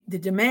the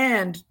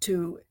demand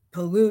to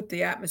pollute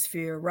the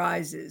atmosphere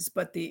rises,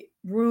 but the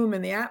room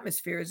in the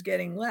atmosphere is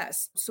getting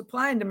less.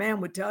 Supply and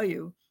demand would tell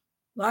you,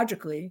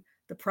 logically,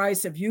 the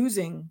price of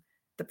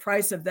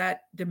that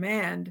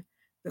demand,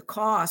 the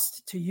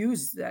cost to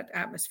use that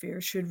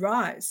atmosphere should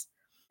rise.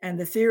 And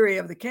the theory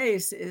of the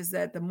case is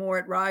that the more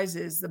it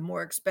rises, the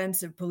more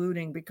expensive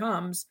polluting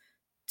becomes,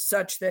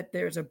 such that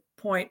there's a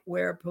point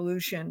where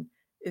pollution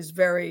is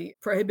very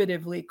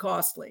prohibitively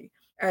costly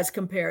as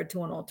compared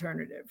to an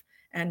alternative.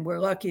 And we're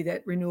lucky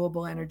that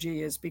renewable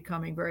energy is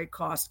becoming very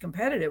cost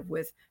competitive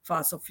with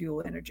fossil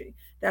fuel energy.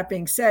 That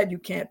being said, you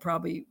can't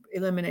probably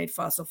eliminate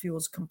fossil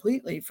fuels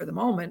completely for the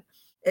moment.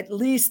 At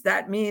least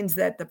that means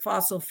that the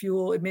fossil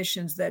fuel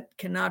emissions that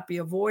cannot be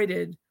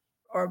avoided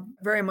are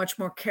very much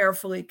more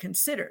carefully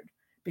considered,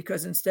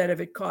 because instead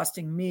of it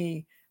costing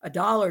me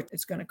 $1,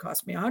 it's going to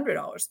cost me $100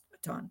 a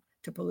ton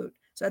to pollute.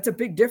 So that's a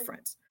big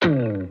difference.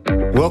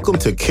 Welcome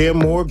to Care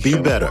More, Be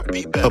Better,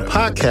 a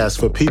podcast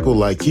for people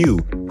like you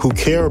who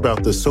care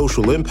about the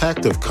social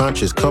impact of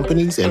conscious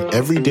companies and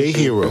everyday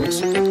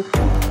heroes.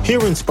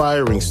 Hear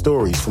inspiring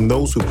stories from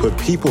those who put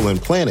people and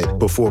planet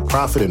before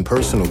profit and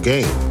personal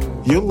gain.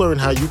 You'll learn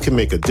how you can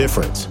make a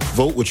difference,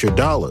 vote with your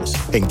dollars,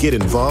 and get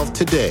involved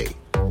today.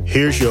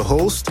 Here's your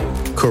host,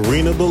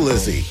 Karina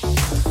Belizzi.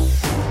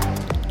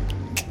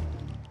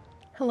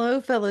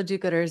 Hello, fellow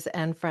do-gooders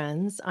and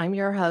friends. I'm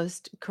your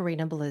host,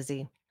 Karina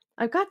Belizzi.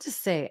 I've got to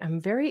say, I'm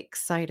very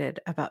excited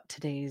about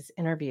today's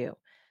interview.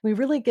 We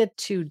really get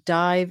to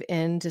dive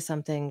into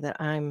something that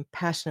I'm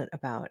passionate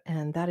about,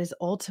 and that is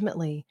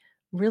ultimately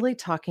really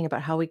talking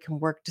about how we can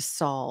work to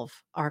solve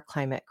our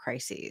climate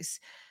crises,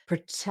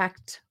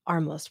 protect our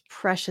most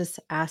precious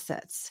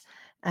assets,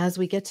 as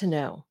we get to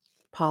know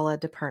Paula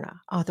DiPerna,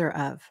 author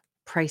of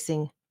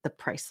Pricing the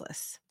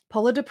Priceless.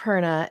 Paula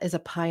DiPerna is a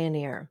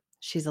pioneer.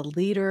 She's a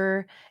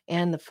leader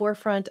and the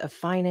forefront of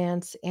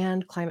finance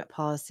and climate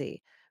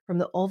policy, from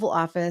the Oval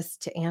Office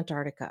to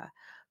Antarctica,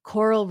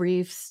 coral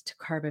reefs to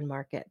carbon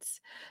markets.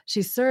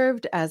 She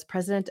served as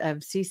president of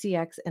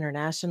CCX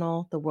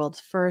International, the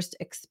world's first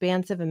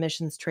expansive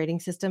emissions trading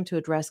system to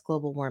address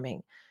global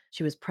warming.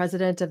 She was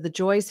president of the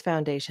Joyce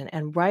Foundation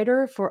and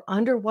writer for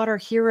Underwater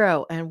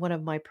Hero and one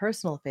of my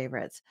personal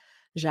favorites,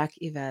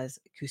 Jacques-Yves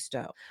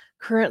Cousteau.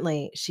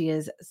 Currently, she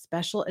is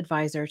special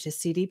advisor to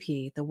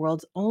CDP, the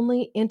world's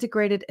only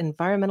integrated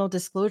environmental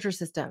disclosure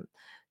system.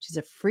 She's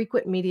a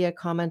frequent media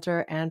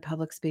commenter and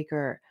public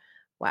speaker.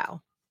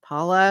 Wow.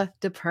 Paula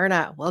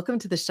DiPerna, welcome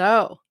to the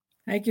show.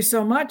 Thank you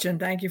so much. And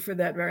thank you for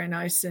that very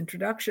nice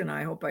introduction.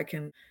 I hope I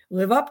can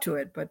live up to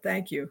it, but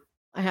thank you.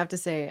 I have to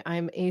say,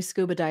 I'm a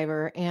scuba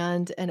diver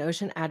and an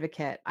ocean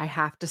advocate. I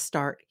have to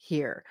start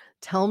here.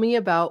 Tell me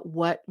about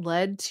what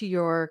led to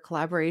your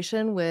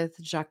collaboration with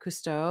Jacques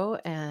Cousteau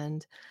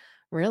and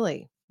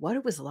really what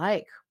it was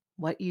like,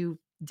 what you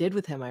did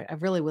with him. I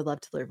really would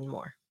love to learn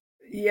more.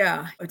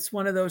 Yeah, it's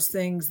one of those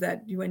things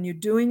that when you're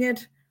doing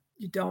it,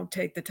 you don't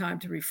take the time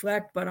to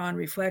reflect. But on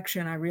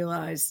reflection, I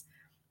realized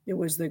it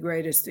was the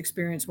greatest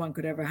experience one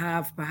could ever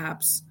have,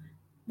 perhaps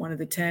one of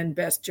the 10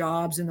 best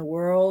jobs in the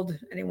world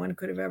anyone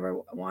could have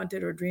ever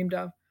wanted or dreamed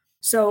of.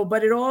 So,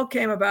 but it all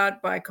came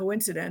about by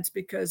coincidence,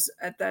 because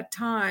at that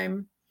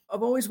time,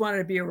 I've always wanted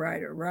to be a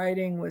writer.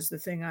 Writing was the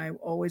thing I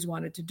always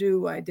wanted to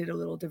do. I did a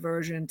little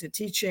diversion to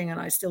teaching, and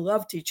I still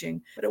love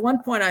teaching. But at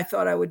one point, I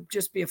thought I would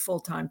just be a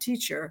full-time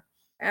teacher.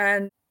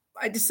 And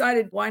I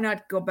decided, why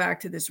not go back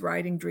to this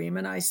writing dream?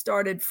 And I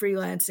started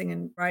freelancing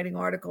and writing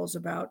articles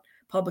about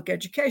public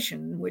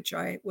education, in which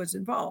I was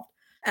involved.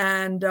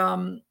 And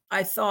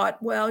I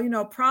thought,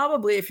 well,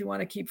 probably if you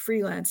want to keep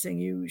freelancing,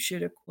 you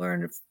should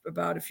learn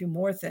about a few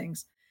more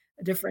things,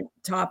 different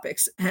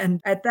topics.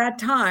 And at that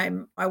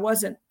time, I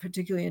wasn't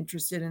particularly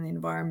interested in the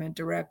environment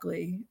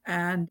directly.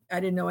 And I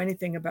didn't know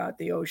anything about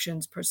the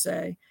oceans per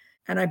se.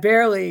 And I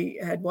barely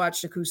had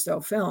watched a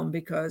Cousteau film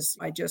because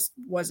I just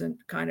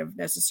wasn't kind of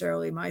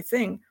necessarily my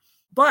thing.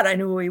 But I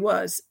knew who he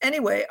was.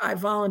 Anyway, I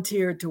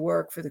volunteered to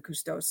work for the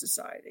Cousteau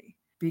Society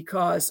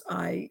because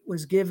I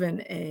was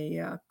given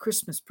a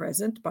Christmas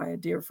present by a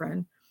dear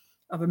friend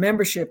of a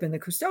membership in the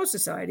Cousteau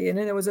Society. And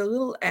then there was a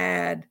little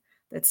ad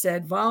that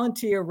said,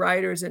 volunteer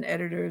writers and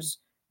editors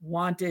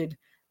wanted,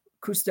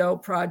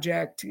 Cousteau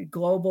Project,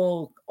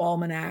 Global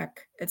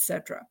Almanac,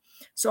 etc.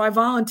 So I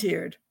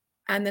volunteered.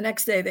 And the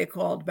next day they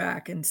called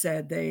back and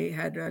said they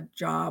had a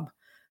job,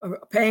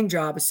 a paying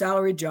job, a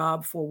salary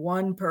job for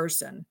one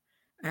person.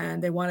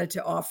 And they wanted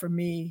to offer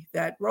me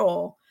that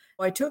role.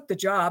 I took the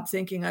job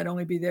thinking I'd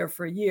only be there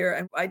for a year.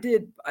 And I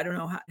did, I don't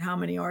know how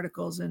many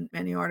articles and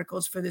many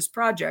articles for this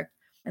project.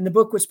 And the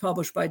book was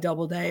published by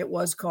Doubleday. It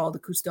was called the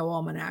Cousteau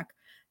Almanac.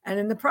 And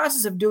in the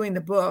process of doing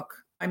the book,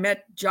 I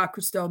met Jacques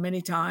Cousteau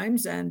many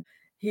times, and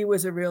he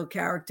was a real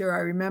character. I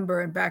remember,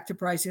 and back to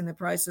Pricing the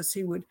Priceless,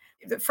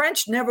 the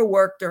French never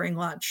worked during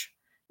lunch.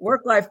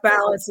 Work-life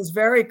balance is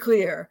very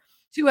clear.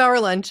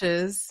 2-hour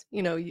lunches,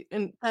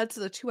 and that's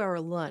a 2-hour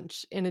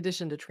lunch in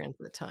addition to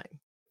transit time.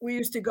 We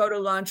used to go to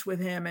lunch with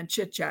him and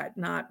chit chat,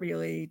 not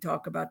really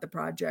talk about the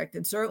project.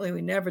 And certainly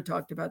we never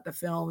talked about the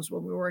films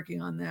when we were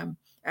working on them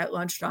at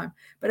lunchtime.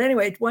 But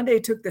anyway, one day he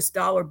took this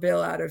dollar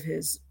bill out of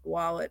his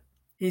wallet.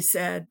 He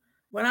said,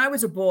 when I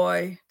was a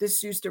boy,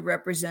 this used to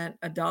represent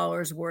a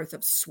dollar's worth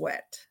of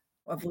sweat,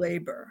 of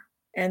labor.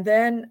 And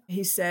then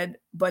he said,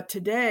 but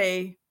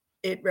today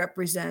it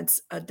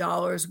represents a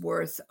dollar's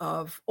worth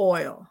of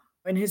oil.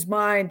 In his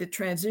mind, the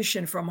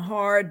transition from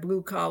hard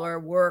blue collar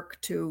work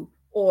to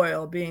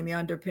oil being the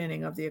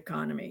underpinning of the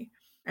economy.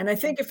 And I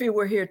think if he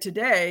were here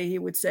today, he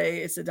would say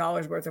it's a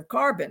dollar's worth of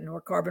carbon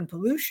or carbon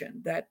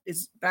pollution that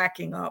is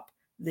backing up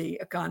the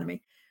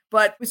economy.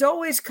 But he was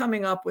always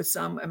coming up with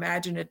some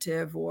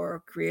imaginative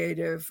or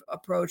creative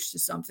approach to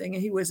something.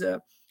 He was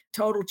a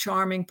total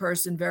charming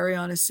person, very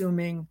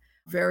unassuming,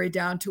 very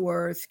down to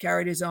earth,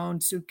 carried his own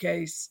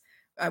suitcase.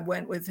 I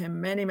went with him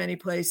many, many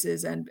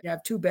places and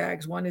have two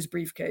bags. One is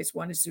briefcase,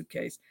 one is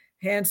suitcase,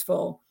 hands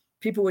full.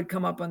 People would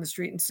come up on the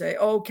street and say,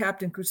 oh,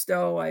 Captain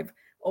Cousteau, I've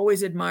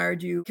always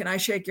admired you. Can I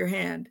shake your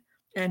hand?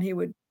 And he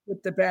would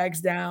put the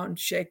bags down,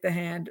 shake the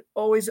hand,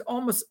 always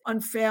almost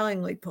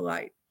unfailingly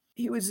polite.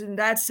 He was in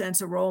that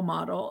sense a role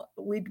model.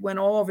 We went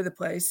all over the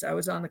place. I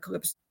was on the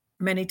Calypso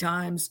many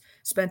times,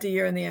 spent a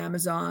year in the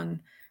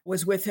Amazon,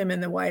 was with him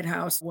in the White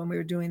House when we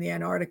were doing the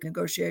Antarctic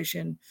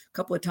negotiation a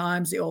couple of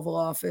times, the Oval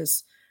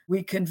Office.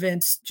 We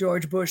convinced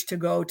George Bush to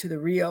go to the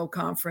Rio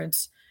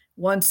conference.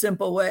 One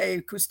simple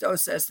way, Cousteau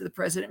says to the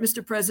president,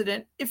 Mr.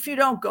 President, if you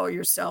don't go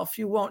yourself,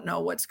 you won't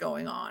know what's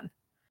going on.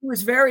 He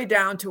was very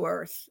down to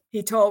earth.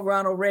 He told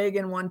Ronald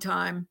Reagan one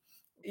time,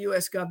 the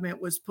US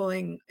government was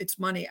pulling its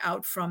money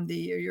out from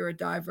you're a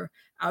diver,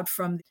 out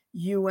from the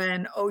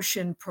UN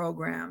Ocean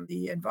Program,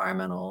 the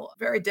environmental,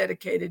 very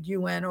dedicated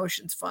UN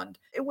Oceans Fund.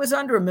 It was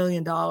under $1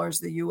 million,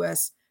 the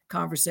US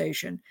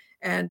conversation.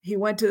 And he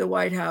went to the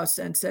White House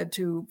and said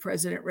to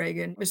President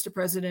Reagan, Mr.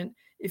 President,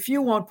 if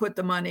you won't put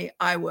the money,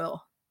 I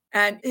will.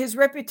 And his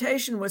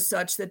reputation was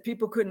such that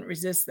people couldn't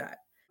resist that.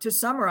 To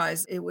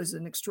summarize, it was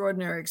an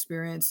extraordinary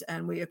experience,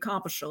 and we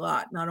accomplished a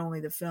lot, not only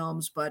the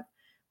films, but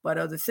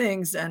other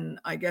things. And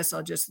I guess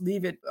I'll just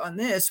leave it on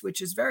this,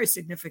 which is very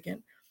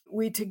significant.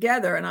 We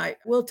together, and I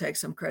will take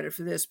some credit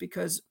for this,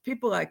 because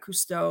people like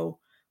Cousteau,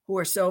 who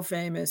are so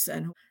famous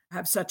and who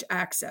have such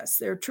access,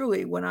 they're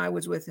truly, when I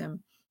was with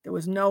him, there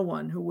was no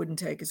one who wouldn't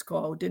take his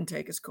call, who didn't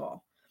take his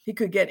call. He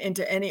could get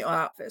into any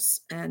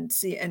office and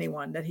see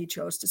anyone that he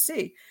chose to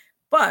see.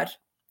 But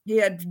he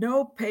had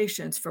no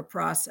patience for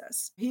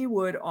process. He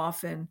would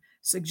often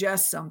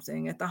suggest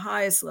something at the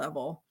highest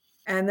level,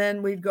 and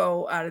then we'd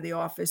go out of the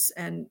office,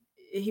 and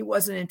he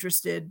wasn't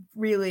interested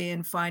really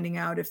in finding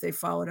out if they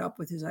followed up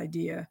with his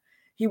idea.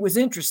 He was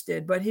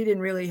interested, but he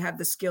didn't really have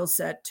the skill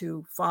set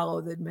to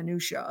follow the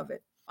minutia of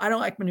it. I don't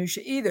like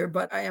minutia either,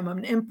 but I am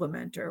an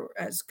implementer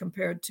as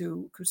compared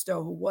to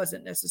Cousteau, who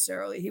wasn't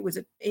necessarily.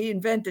 He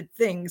invented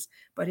things,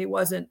 but he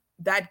wasn't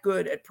that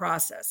good at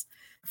process.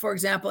 For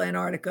example,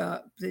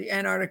 Antarctica, the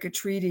Antarctica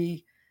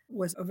Treaty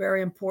was a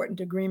very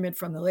important agreement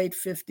from the late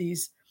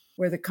 50s,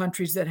 where the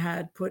countries that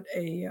had put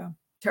a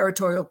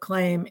territorial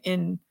claim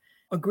in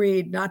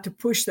agreed not to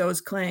push those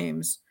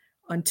claims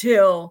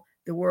until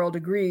the world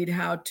agreed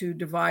how to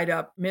divide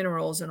up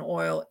minerals and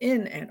oil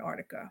in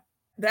Antarctica.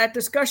 That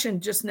discussion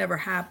just never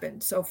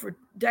happened. So for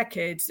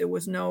decades, there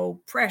was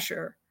no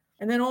pressure.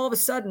 And then all of a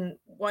sudden,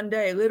 one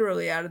day,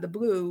 literally out of the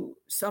blue,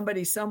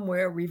 somebody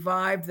somewhere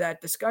revived that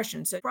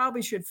discussion, said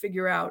probably should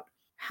figure out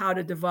how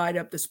to divide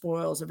up the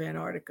spoils of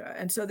Antarctica.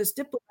 And so this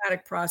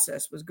diplomatic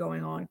process was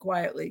going on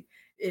quietly.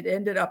 It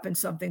ended up in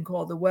something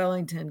called the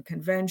Wellington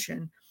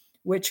Convention,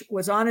 which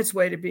was on its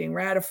way to being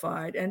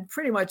ratified and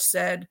pretty much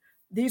said,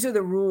 these are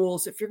the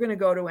rules. If you're going to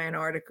go to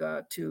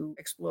Antarctica to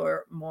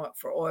explore more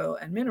for oil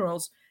and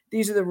minerals,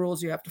 these are the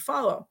rules you have to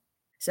follow.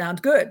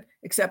 Sounds good,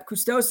 except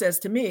Cousteau says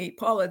to me,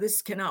 Paula,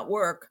 this cannot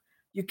work.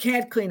 You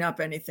can't clean up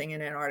anything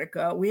in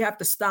Antarctica. We have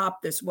to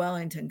stop this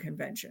Wellington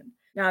Convention.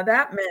 Now,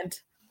 that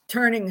meant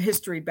turning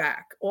history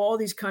back. All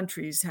these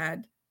countries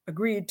had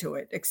agreed to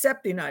it,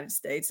 except the United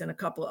States and a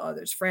couple of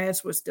others.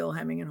 France was still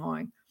hemming and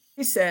hawing.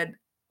 He said,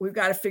 we've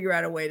got to figure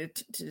out a way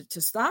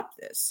to stop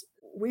this.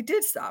 We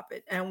did stop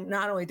it. And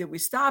not only did we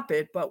stop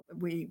it, but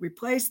we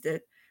replaced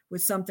it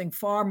with something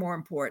far more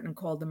important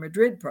called the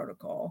Madrid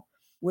Protocol,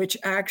 which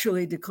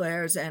actually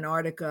declares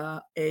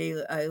Antarctica a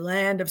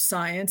land of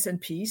science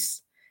and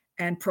peace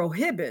and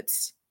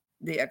prohibits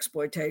the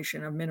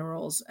exploitation of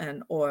minerals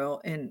and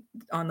oil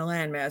on the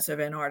landmass of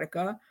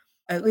Antarctica,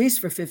 at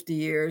least for 50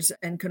 years,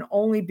 and can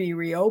only be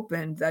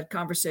reopened. That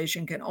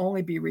conversation can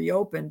only be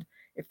reopened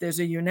if there's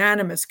a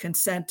unanimous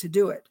consent to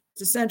do it.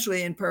 It's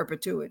essentially in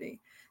perpetuity.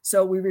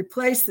 So we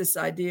replaced this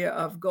idea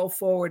of go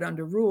forward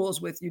under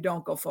rules with you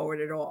don't go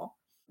forward at all.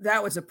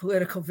 That was a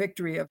political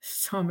victory of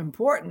some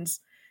importance.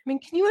 I mean,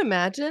 can you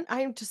imagine?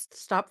 I just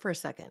stop for a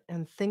second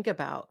and think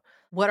about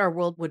what our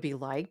world would be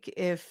like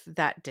if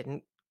that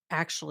didn't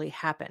actually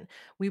happen.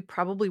 We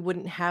probably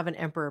wouldn't have an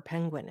emperor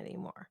penguin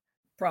anymore.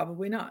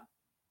 Probably not.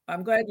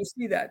 I'm glad you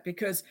see that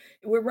because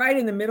we're right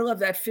in the middle of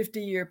that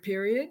 50-year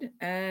period.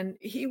 And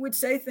he would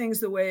say things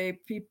the way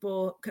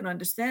people can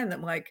understand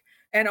them, like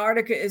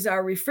Antarctica is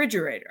our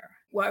refrigerator.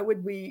 Why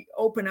would we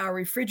open our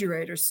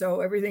refrigerator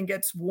so everything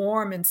gets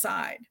warm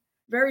inside?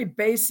 Very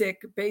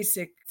basic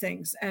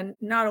things. And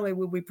not only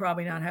would we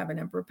probably not have an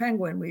emperor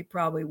penguin, we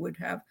probably would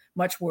have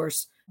much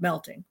worse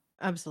melting.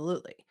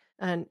 Absolutely.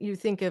 And you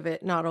think of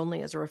it not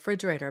only as a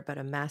refrigerator, but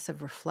a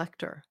massive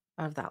reflector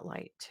of that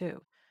light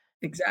too.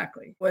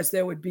 Exactly. Was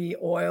there would be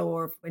oil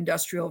or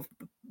industrial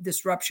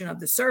disruption of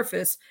the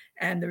surface,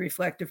 and the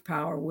reflective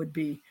power would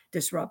be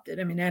disrupted.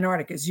 I mean,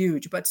 Antarctica is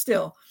huge, but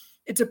still,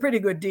 it's a pretty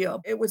good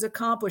deal. It was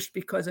accomplished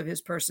because of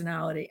his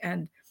personality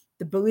and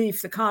the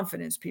belief, the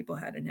confidence people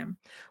had in him.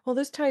 Well,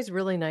 this ties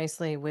really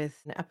nicely with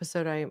an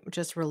episode I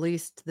just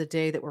released the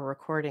day that we're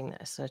recording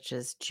this, which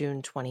is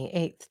June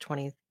 28th,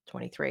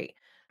 2023.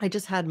 I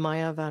just had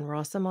Maya van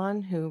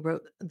Rossum, who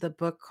wrote the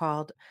book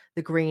called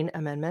The Green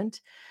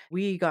Amendment.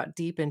 We got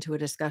deep into a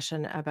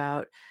discussion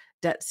about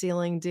debt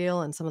ceiling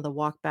deal and some of the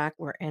walk back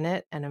were in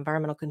it and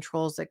environmental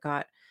controls that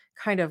got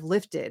kind of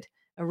lifted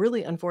a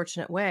really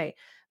unfortunate way,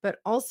 but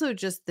also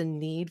just the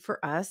need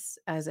for us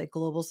as a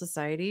global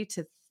society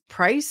to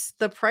price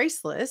the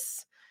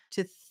priceless,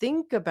 to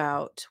think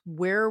about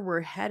where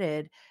we're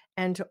headed,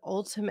 and to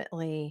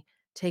ultimately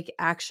take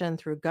action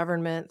through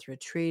government, through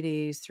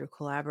treaties, through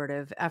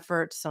collaborative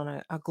efforts on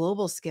a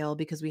global scale,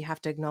 because we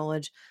have to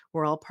acknowledge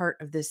we're all part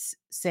of this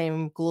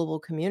same global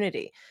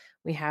community.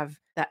 We have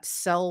that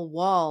cell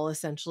wall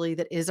essentially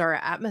that is our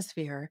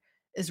atmosphere,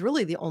 is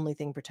really the only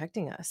thing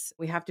protecting us.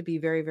 We have to be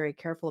very, very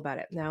careful about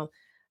it. Now,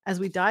 as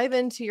we dive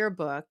into your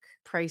book,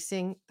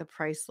 Pricing the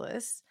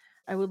Priceless,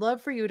 I would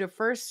love for you to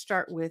first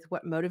start with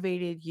what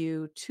motivated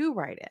you to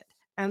write it.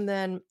 And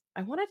then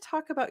I want to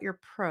talk about your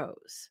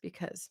prose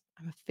because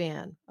I'm a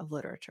fan of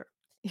literature.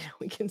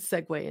 We can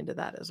segue into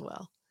that as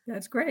well.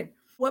 That's great.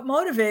 What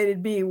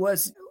motivated me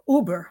was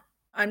Uber.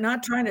 I'm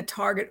not trying to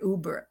target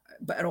Uber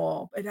at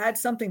all. It had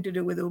something to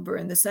do with Uber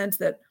in the sense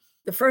that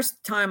the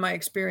first time I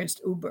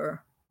experienced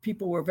Uber,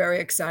 people were very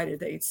excited.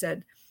 They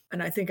said,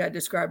 and I think I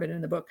describe it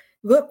in the book,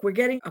 look, we're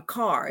getting a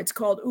car. It's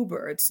called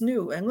Uber. It's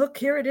new. And look,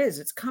 here it is.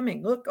 It's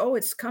coming. Look, oh,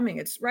 it's coming.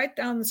 It's right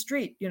down the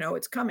street.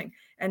 It's coming.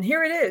 And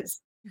here it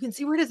is. You can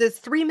see where it is. It's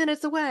 3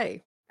 minutes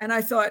away. And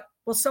I thought,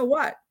 well, so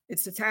what?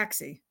 It's a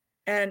taxi.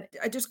 And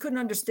I just couldn't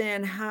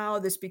understand how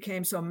this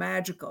became so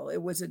magical.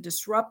 It was a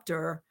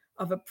disruptor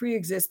of a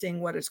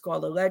pre-existing, what is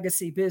called a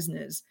legacy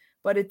business,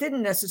 but it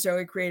didn't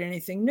necessarily create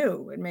anything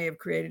new. It may have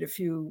created a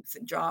few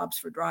jobs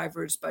for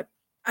drivers, but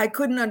I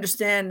couldn't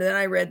understand. Then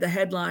I read the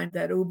headline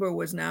that Uber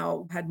was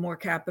now had more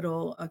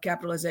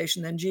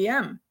capitalization than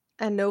GM.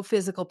 And no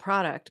physical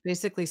product,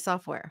 basically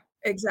software.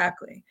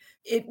 Exactly.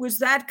 It was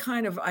that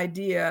kind of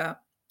idea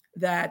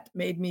that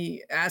made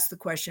me ask the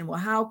question, well,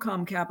 how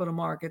come capital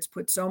markets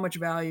put so much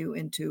value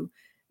into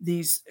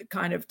these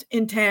kind of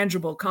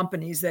intangible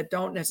companies that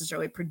don't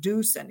necessarily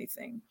produce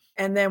anything?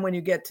 And then when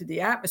you get to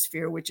the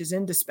atmosphere, which is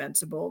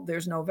indispensable,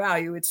 there's no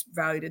value. It's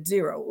valued at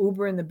zero.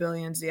 Uber in the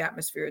billions, the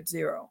atmosphere at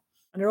zero.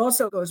 And it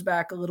also goes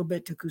back a little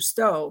bit to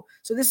Cousteau.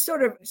 So this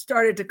sort of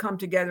started to come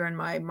together in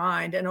my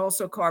mind, and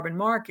also carbon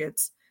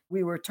markets.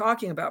 We were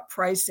talking about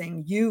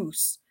pricing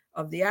use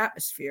of the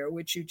atmosphere,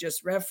 which you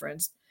just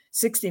referenced.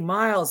 60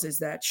 miles is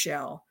that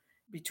shell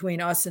between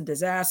us and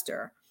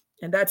disaster.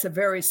 And that's a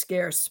very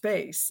scarce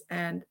space.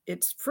 And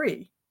it's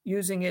free.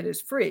 Using it is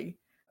free,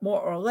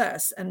 more or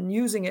less, and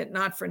using it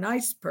not for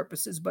nice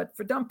purposes, but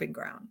for dumping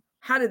ground.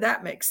 How did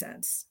that make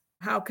sense?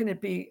 How can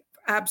it be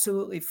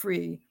absolutely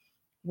free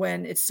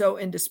when it's so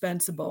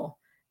indispensable,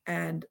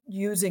 and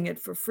using it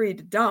for free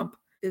to dump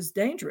is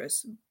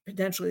dangerous,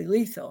 potentially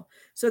lethal?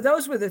 So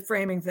those were the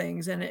framing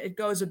things. And it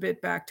goes a bit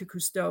back to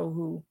Cousteau,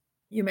 who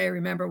you may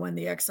remember when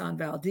the Exxon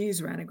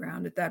Valdez ran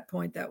aground. At that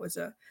point, that was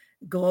a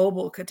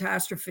global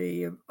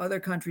catastrophe.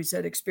 Other countries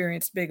had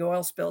experienced big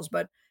oil spills,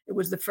 but it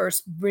was the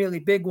first really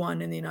big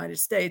one in the United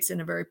States in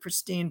a very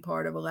pristine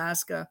part of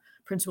Alaska,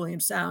 Prince William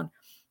Sound.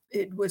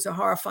 It was a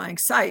horrifying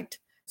sight.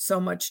 So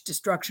much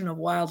destruction of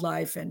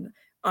wildlife, and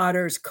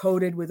otters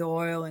coated with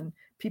oil, and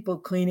people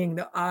cleaning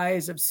the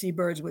eyes of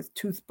seabirds with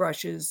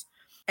toothbrushes.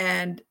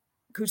 And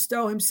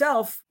Cousteau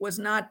himself was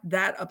not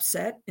that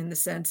upset in the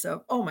sense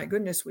of, oh my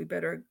goodness, we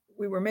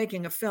were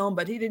making a film,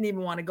 but he didn't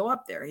even want to go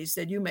up there. He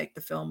said, you make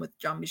the film with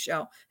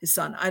Jean-Michel, his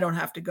son. I don't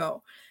have to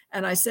go.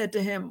 And I said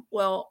to him,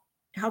 well,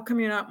 how come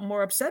you're not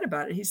more upset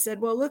about it? He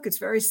said, well, look, it's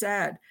very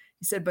sad.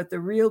 He said, but the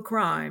real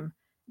crime,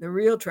 the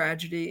real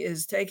tragedy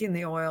is taking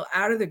the oil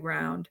out of the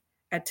ground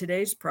at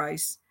today's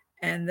price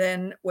and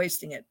then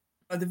wasting it.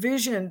 The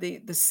vision,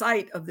 the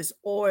sight of this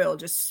oil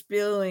just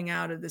spilling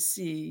out of the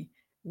sea,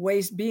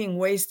 being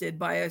wasted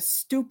by a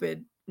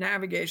stupid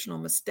navigational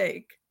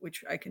mistake,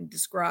 which I can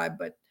describe,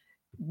 but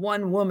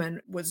one woman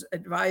was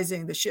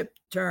advising the ship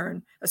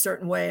turn a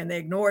certain way and they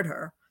ignored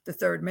her, the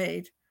third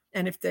mate.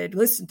 And if they'd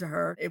listened to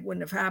her, it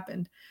wouldn't have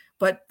happened.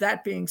 But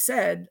that being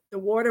said, the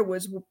water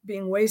was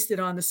being wasted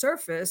on the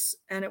surface,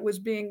 and it was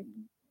being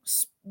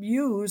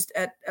used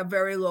at a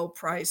very low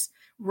price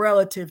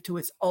relative to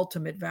its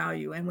ultimate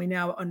value. And we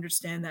now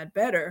understand that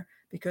better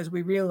because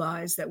we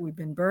realize that we've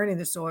been burning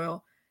the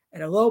soil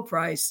at a low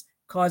price,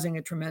 causing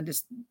a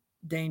tremendous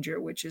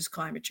danger, which is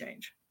climate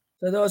change.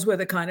 So those were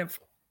the kind of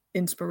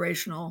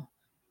inspirational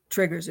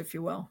triggers, if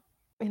you will.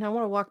 I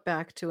want to walk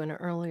back to an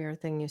earlier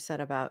thing you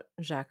said about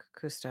Jacques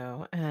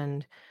Cousteau,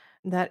 and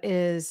that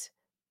is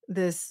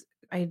this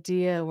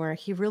idea where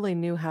he really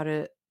knew how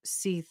to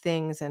see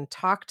things and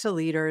talk to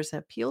leaders,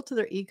 appeal to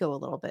their ego a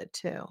little bit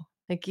too.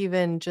 Like,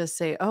 even just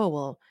say, oh,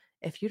 well,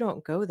 if you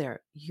don't go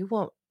there, you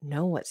won't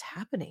know what's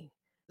happening.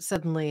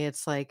 Suddenly,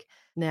 it's like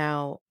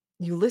now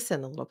you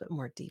listen a little bit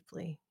more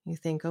deeply. You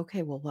think,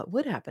 okay, well, what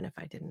would happen if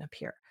I didn't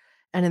appear?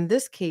 And in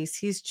this case,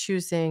 he's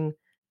choosing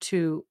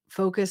to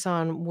focus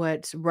on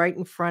what's right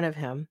in front of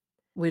him,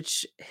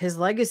 which his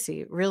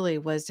legacy really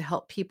was to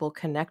help people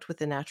connect with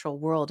the natural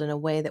world in a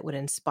way that would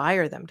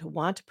inspire them to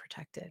want to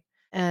protect it.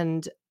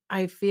 And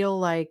I feel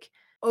like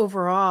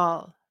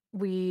overall,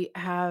 we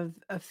have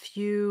a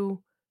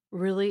few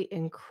really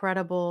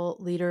incredible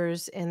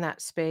leaders in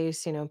that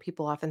space.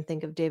 People often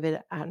think of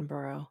David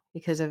Attenborough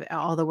because of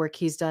all the work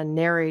he's done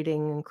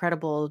narrating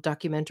incredible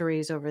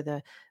documentaries over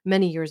the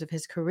many years of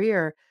his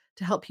career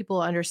to help people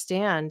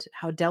understand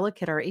how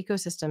delicate our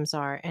ecosystems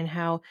are and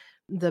how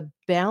the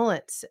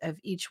balance of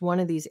each one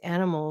of these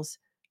animals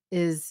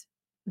is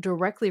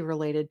directly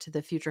related to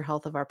the future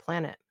health of our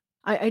planet.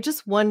 I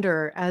just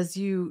wonder, as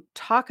you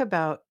talk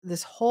about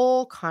this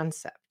whole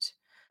concept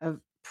of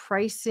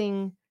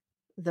pricing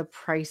the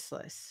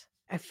priceless,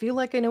 I feel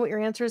like I know what your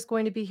answer is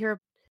going to be here.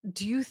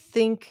 Do you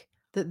think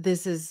that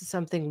this is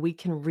something we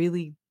can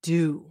really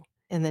do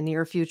in the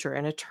near future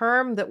in a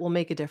term that will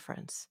make a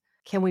difference?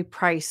 Can we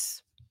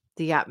price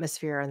the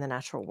atmosphere and the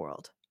natural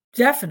world?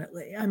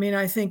 Definitely. I mean,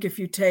 I think if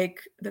you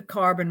take the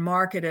carbon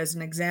market as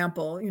an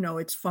example,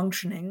 it's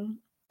functioning.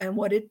 And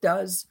what it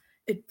does,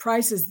 it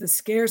prices the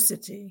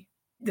scarcity,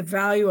 the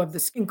value of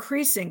this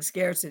increasing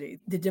scarcity.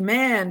 The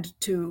demand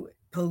to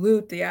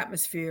pollute the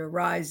atmosphere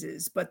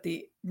rises, but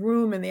the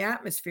room in the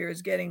atmosphere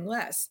is getting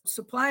less.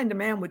 Supply and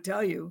demand would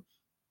tell you,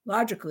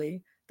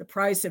 logically, the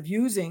price of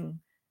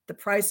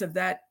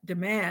that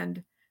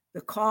demand,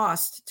 the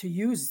cost to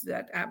use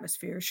that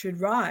atmosphere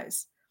should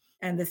rise.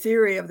 And the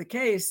theory of the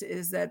case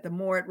is that the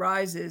more it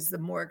rises, the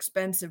more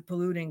expensive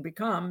polluting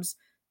becomes,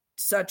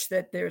 such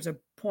that there's a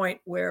point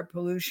where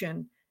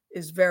pollution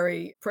is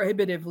very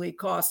prohibitively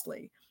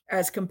costly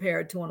as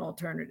compared to an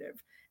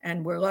alternative.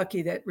 And we're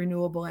lucky that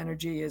renewable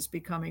energy is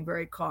becoming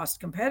very cost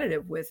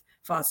competitive with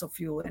fossil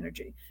fuel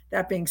energy.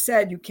 That being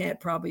said, you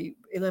can't probably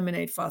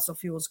eliminate fossil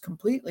fuels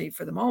completely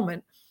for the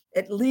moment.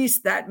 At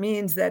least that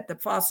means that the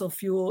fossil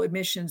fuel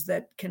emissions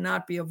that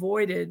cannot be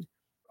avoided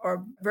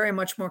are very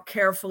much more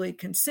carefully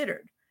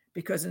considered,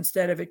 because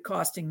instead of it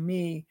costing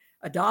me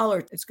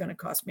 $1, it's going to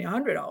cost me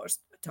 $100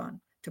 a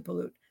ton to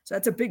pollute. So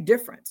that's a big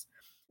difference.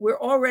 We're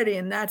already,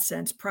 in that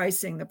sense,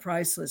 pricing the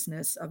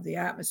pricelessness of the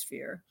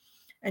atmosphere.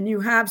 And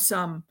you have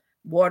some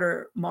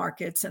water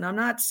markets, and I'm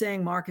not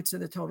saying markets are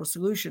the total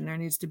solution. There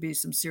needs to be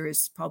some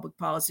serious public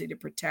policy to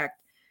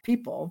protect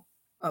people,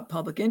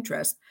 public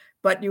interest,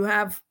 but you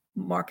have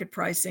market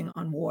pricing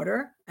on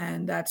water,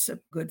 and that's a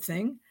good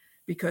thing.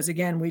 Because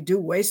again, we do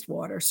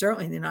wastewater,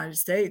 certainly in the United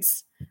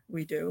States,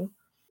 we do.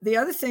 The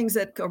other things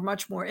that are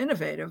much more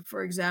innovative,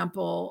 for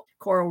example,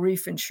 coral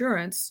reef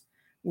insurance,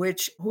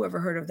 which whoever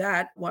heard of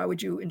that? Why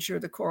would you insure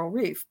the coral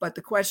reef? But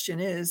the question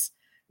is,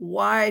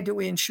 why do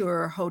we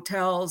insure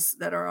hotels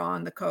that are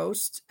on the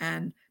coast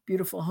and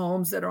beautiful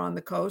homes that are on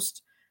the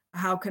coast?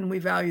 How can we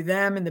value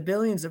them in the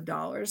billions of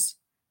dollars?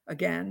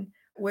 Again,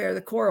 where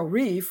the coral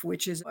reef,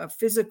 which is a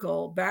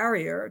physical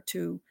barrier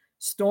to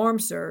storm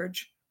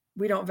surge,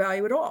 we don't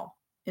value at all.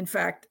 In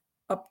fact,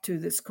 up to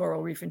this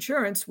coral reef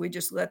insurance, we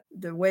just let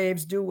the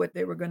waves do what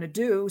they were going to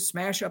do,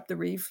 smash up the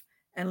reef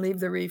and leave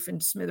the reef in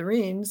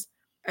smithereens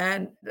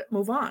and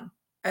move on.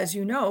 As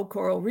you know,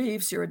 coral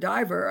reefs, you're a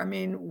diver. I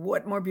mean,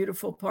 what more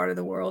beautiful part of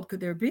the world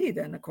could there be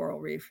than a coral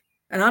reef?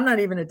 And I'm not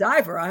even a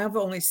diver. I have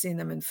only seen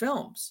them in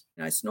films.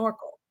 I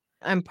snorkel.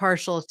 I'm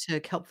partial to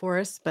kelp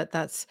forests, but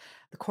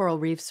the coral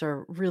reefs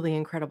are really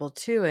incredible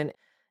too. And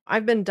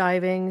I've been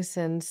diving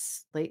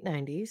since late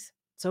 90s.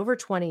 It's over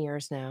 20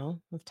 years now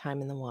of time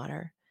in the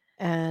water.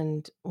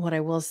 And what I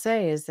will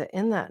say is that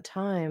in that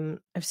time,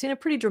 I've seen a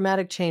pretty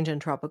dramatic change in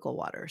tropical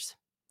waters.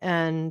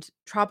 And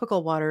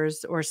tropical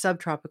waters or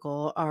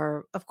subtropical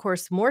are, of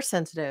course, more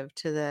sensitive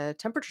to the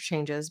temperature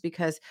changes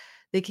because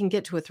they can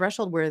get to a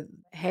threshold where,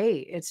 hey,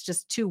 it's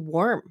just too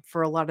warm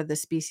for a lot of the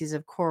species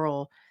of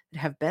coral that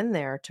have been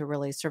there to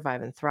really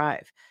survive and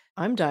thrive.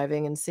 I'm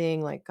diving and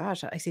seeing, like,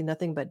 gosh, I see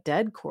nothing but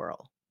dead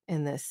coral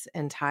in this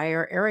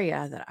entire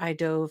area that I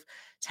dove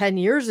 10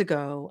 years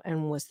ago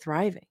and was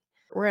thriving.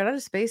 We're at a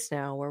space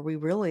now where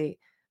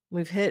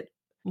we've hit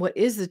what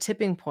is the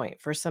tipping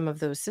point for some of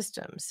those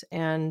systems.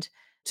 And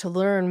to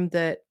learn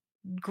that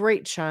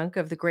great chunk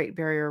of the Great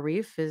Barrier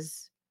Reef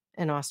is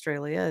in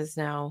Australia is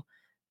now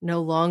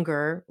no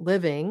longer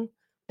living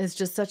is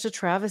just such a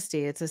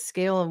travesty. It's a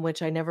scale in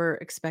which I never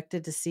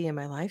expected to see in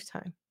my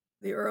lifetime.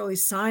 The early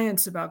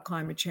science about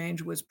climate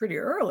change was pretty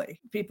early.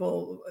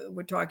 People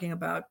were talking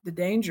about the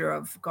danger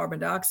of carbon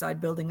dioxide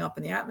building up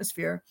in the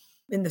atmosphere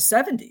in the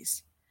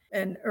 70s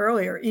and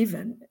earlier,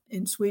 even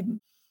in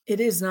Sweden. It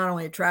is not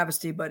only a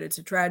travesty, but it's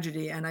a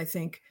tragedy. And I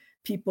think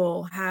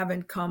people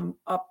haven't come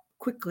up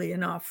quickly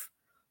enough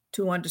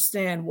to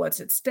understand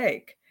what's at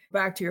stake.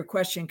 Back to your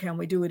question, can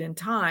we do it in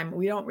time?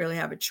 We don't really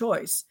have a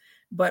choice.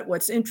 But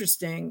what's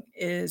interesting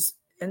is,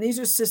 and these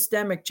are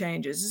systemic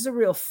changes, this is a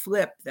real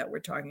flip that we're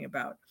talking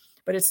about.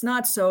 But it's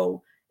not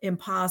so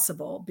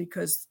impossible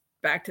because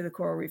back to the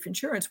coral reef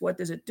insurance, what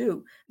does it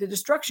do? The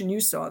destruction you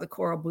saw, the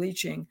coral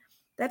bleaching,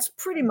 that's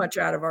pretty much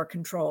out of our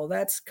control.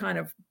 That's kind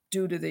of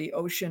due to the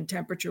ocean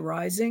temperature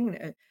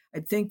rising. I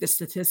think the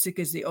statistic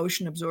is the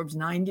ocean absorbs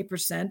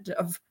 90%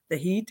 of the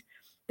heat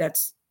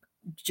that's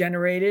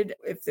generated.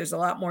 If there's a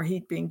lot more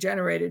heat being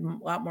generated, a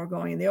lot more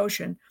going in the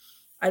ocean.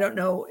 I don't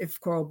know if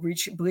coral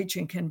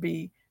bleaching can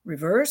be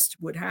reversed.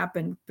 What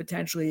happened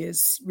potentially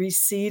is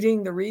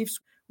reseeding the reefs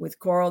with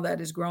coral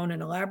that is grown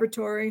in a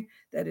laboratory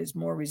that is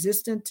more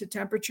resistant to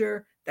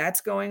temperature.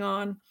 That's going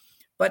on.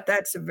 But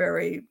that's a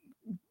very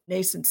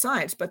nascent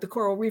science. But the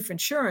coral reef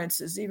insurance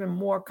is even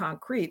more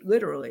concrete,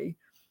 literally.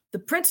 The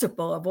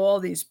principle of all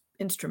these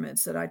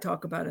instruments that I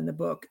talk about in the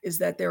book is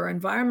that there are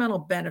environmental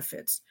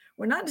benefits.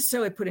 We're not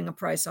necessarily putting a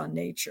price on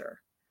nature.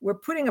 We're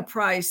putting a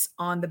price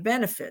on the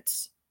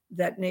benefits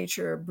that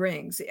nature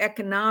brings, the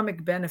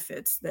economic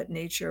benefits that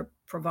nature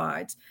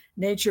provides,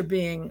 nature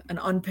being an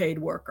unpaid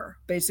worker,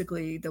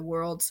 basically the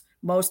world's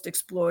most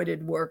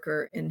exploited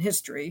worker in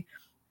history,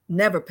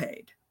 never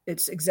paid.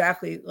 It's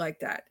exactly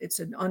like that. It's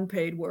an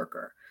unpaid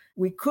worker.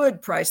 We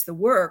could price the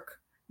work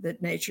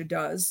that nature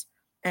does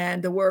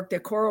and the work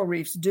that coral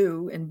reefs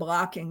do in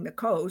blocking the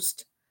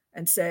coast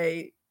and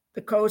say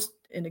the coast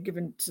in a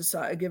given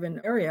society, a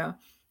given area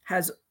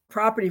has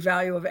property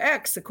value of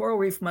X, the coral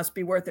reef must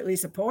be worth at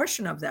least a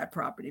portion of that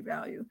property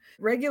value.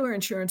 Regular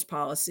insurance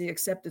policy,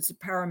 except it's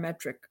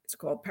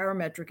called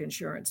parametric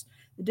insurance.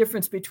 The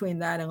difference between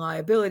that and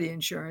liability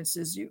insurance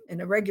is in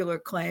a regular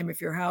claim,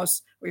 if your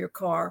house or your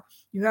car,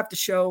 you have to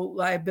show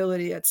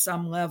liability at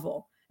some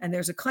level, and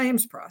there's a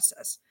claims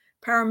process.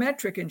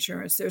 Parametric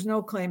insurance, there's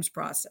no claims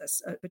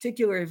process. A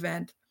particular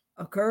event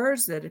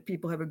occurs that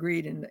people have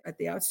agreed at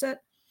the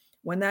outset.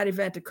 When that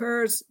event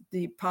occurs,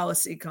 the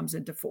policy comes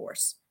into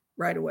force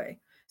right away.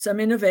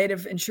 Some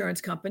innovative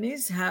insurance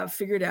companies have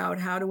figured out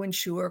how to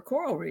insure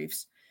coral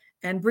reefs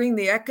and bring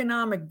the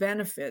economic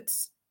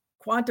benefits,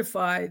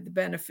 quantify the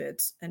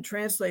benefits, and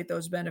translate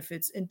those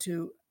benefits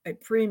into a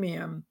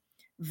premium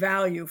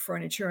value for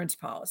an insurance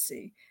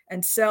policy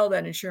and sell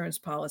that insurance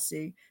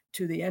policy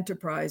to the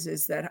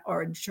enterprises that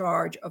are in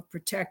charge of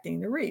protecting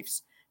the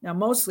reefs. Now,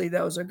 mostly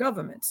those are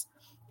governments.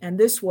 And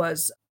this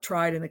was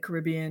tried in the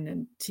Caribbean,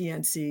 and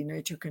TNC,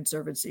 Nature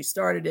Conservancy,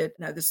 started it.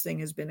 Now this thing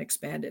has been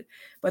expanded.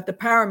 But the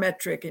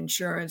parametric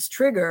insurance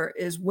trigger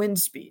is wind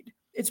speed.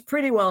 It's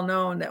pretty well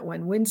known that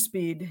when wind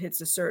speed hits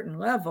a certain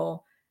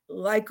level,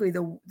 likely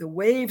the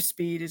wave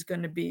speed is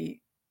going to be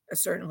a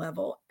certain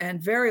level,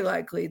 and very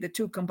likely the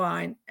two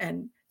combine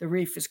and the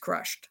reef is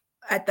crushed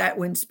at that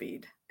wind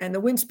speed. And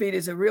the wind speed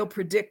is a real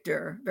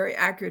predictor, very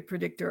accurate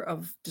predictor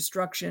of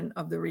destruction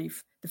of the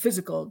reef, the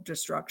physical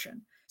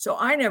destruction. So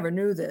I never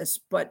knew this,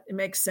 but it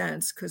makes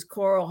sense because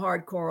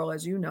hard coral,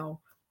 as you know,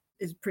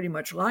 is pretty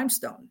much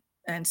limestone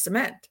and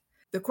cement.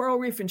 The coral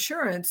reef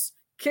insurance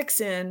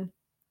kicks in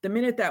the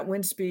minute that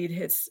wind speed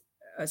hits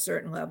a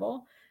certain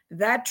level.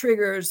 That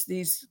triggers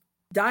these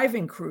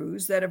diving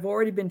crews that have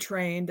already been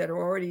trained, that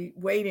are already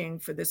waiting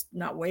for this,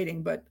 not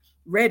waiting, but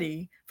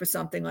ready for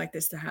something like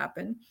this to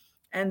happen.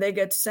 And they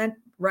get sent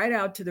right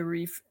out to the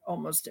reef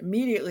almost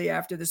immediately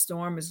after the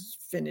storm is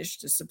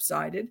finished, is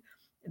subsided.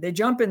 They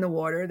jump in the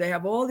water. They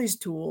have all these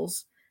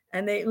tools,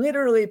 and they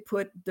literally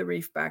put the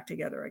reef back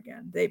together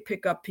again. They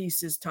pick up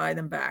pieces, tie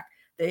them back.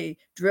 They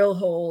drill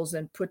holes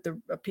and put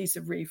a piece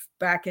of reef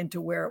back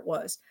into where it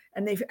was.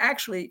 And they've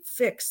actually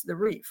fixed the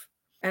reef.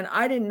 And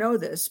I didn't know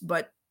this,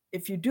 but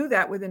if you do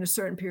that within a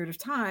certain period of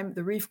time,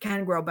 the reef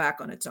can grow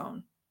back on its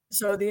own.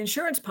 So the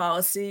insurance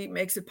policy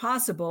makes it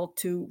possible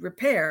to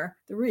repair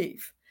the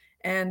reef.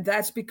 And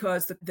that's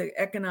because the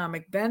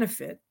economic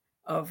benefit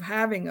of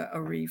having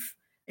a reef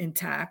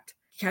intact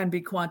can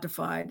be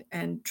quantified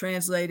and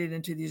translated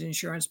into these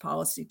insurance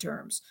policy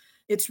terms.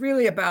 It's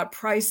really about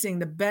pricing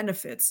the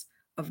benefits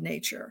of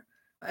nature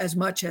as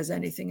much as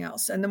anything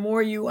else. And the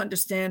more you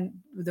understand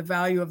the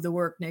value of the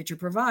work nature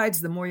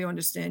provides, the more you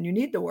understand you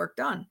need the work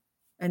done,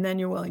 and then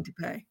you're willing to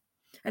pay.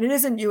 And it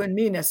isn't you and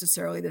me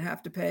necessarily that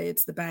have to pay.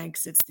 It's the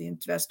banks, it's the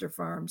investor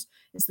firms,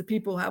 it's the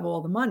people who have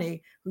all the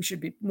money who should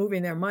be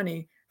moving their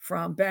money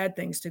from bad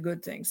things to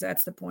good things.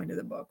 That's the point of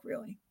the book,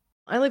 really.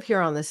 I live here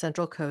on the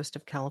central coast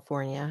of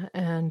California,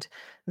 and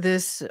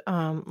this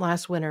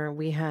last winter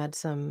we had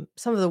some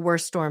of the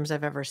worst storms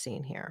I've ever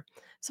seen here.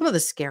 Some of the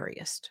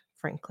scariest,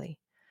 frankly.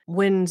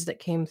 Winds that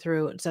came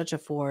through at such a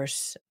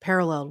force,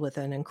 paralleled with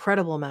an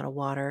incredible amount of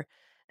water.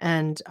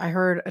 And I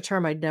heard a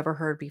term I'd never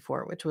heard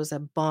before, which was a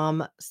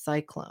bomb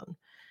cyclone.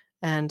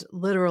 And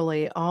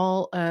literally,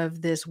 all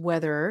of this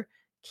weather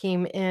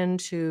came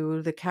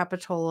into the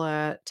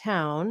Capitola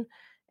town,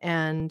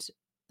 and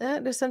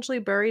that essentially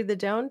buried the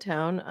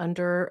downtown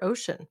under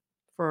ocean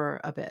for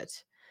a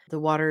bit. The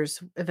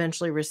waters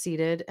eventually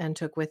receded and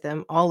took with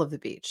them all of the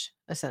beach,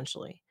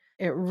 essentially.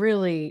 It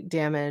really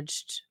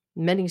damaged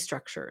many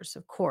structures,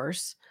 of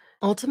course.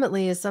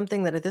 Ultimately, is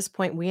something that at this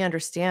point we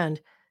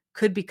understand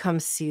could become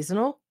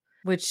seasonal,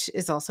 which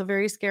is also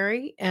very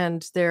scary.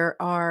 And there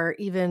are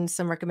even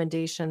some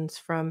recommendations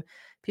from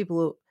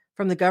people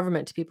from the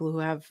government to people who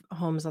have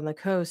homes on the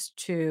coast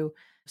to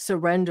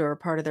surrender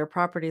part of their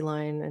property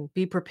line and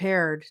be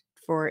prepared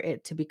for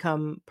it to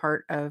become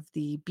part of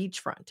the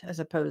beachfront as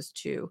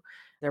opposed to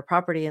their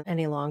property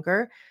any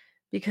longer,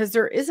 because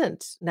there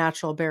isn't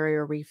natural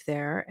barrier reef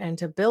there, and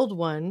to build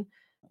one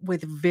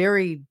with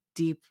very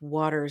deep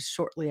waters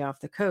shortly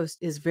off the coast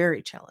is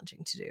very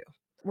challenging to do.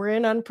 We're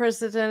in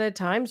unprecedented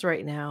times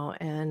right now,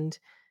 and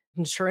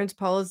insurance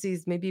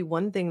policies may be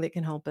one thing that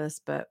can help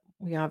us, but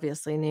we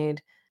obviously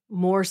need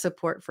more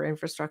support for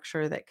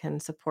infrastructure that can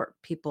support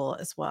people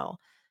as well.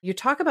 You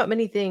talk about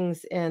many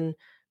things in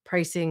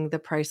pricing the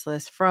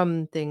priceless,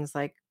 from things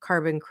like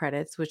carbon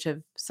credits, which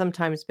have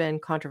sometimes been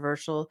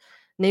controversial,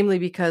 namely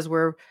because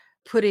we're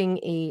putting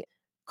a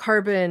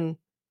carbon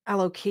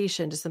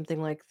allocation to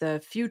something like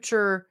the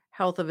future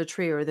health of a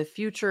tree or the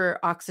future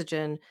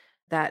oxygen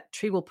that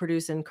tree will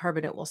produce and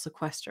carbon it will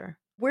sequester.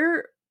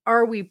 Where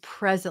are we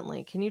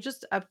presently? Can you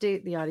just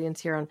update the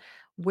audience here on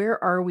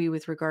where are we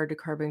with regard to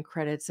carbon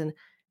credits, and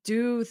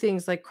do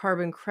things like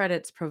carbon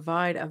credits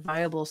provide a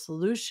viable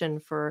solution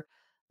for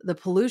the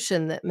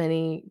pollution that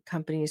many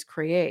companies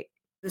create?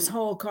 This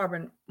whole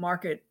carbon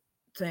market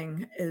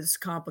thing is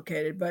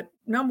complicated, but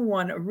number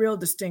one, a real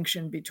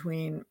distinction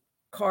between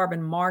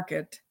carbon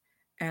market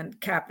and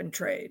cap and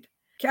trade.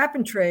 Cap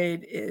and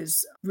trade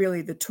is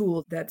really the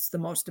tool that's the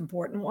most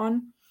important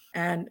one.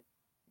 And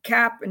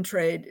cap and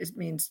trade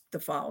means the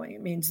following.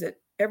 It means that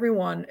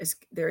everyone is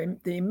there.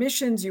 The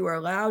emissions you are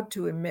allowed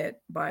to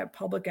emit by a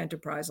public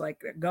enterprise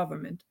like a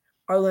government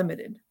are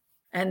limited.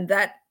 And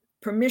that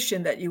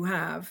permission that you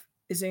have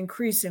is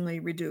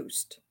increasingly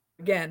reduced.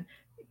 Again,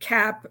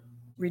 cap,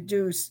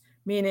 reduce,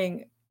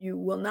 meaning you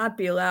will not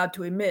be allowed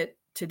to emit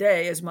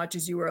today as much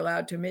as you were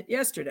allowed to emit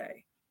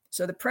yesterday.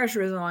 So the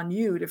pressure is on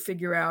you to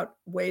figure out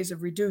ways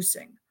of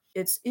reducing.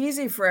 It's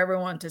easy for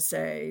everyone to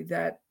say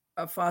that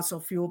a fossil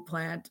fuel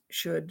plant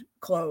should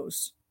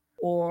close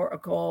or a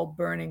coal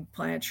burning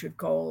plant should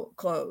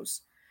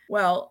close.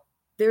 Well,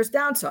 there's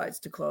downsides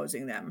to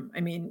closing them.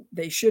 I mean,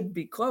 they should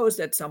be closed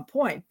at some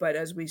point, but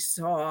as we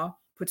saw,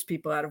 puts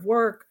people out of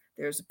work.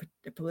 There's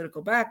a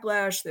political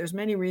backlash. There's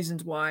many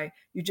reasons why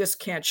you just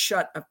can't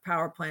shut a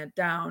power plant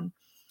down.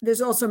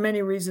 There's also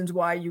many reasons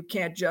why you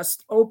can't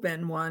just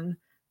open one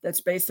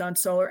that's based on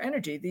solar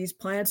energy. These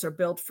plants are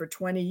built for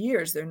 20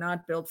 years. They're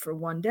not built for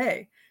one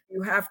day.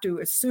 You have to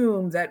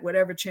assume that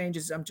whatever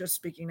changes, I'm just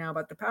speaking now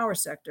about the power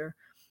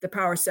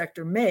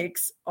sector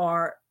makes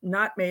are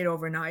not made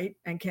overnight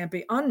and can't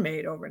be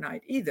unmade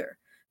overnight either.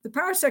 The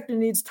power sector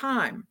needs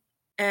time.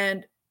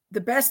 And the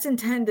best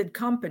intended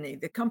company,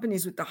 the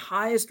companies with the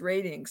highest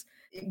ratings,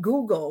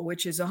 Google,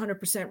 which is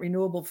 100%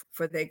 renewable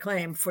for, they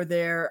claim, for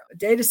their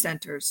data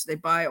centers, they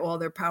buy all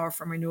their power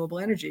from renewable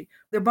energy.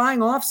 They're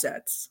buying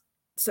offsets.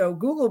 So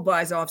Google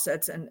buys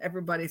offsets and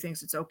everybody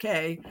thinks it's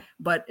okay.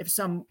 But if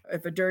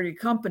a dirty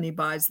company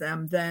buys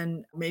them,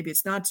 then maybe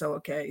it's not so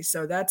okay.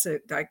 So that's a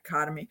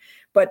dichotomy.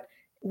 But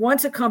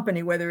once a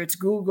company, whether it's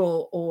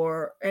Google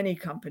or any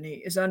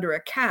company, is under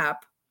a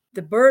cap,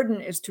 the burden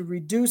is to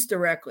reduce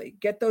directly,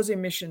 get those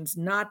emissions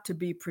not to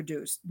be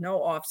produced, no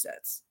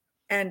offsets.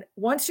 And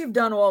once you've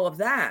done all of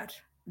that,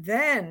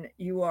 then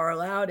you are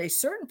allowed a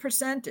certain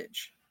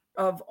percentage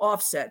of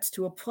offsets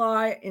to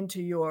apply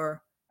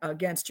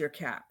against your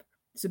cap.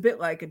 It's a bit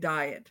like a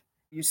diet.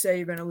 You say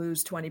you're going to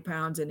lose 20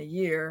 pounds in a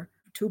year,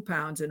 2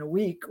 pounds in a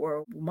week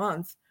or a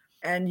month,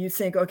 and you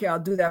think, okay, I'll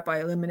do that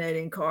by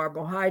eliminating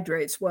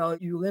carbohydrates. Well,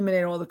 you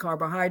eliminate all the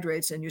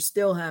carbohydrates and you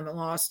still haven't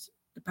lost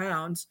the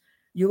pounds.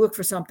 You look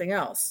for something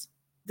else.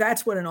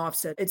 That's what an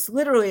offset. It's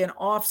literally an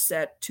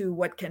offset to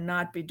what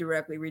cannot be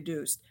directly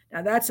reduced.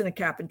 Now that's in a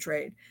cap and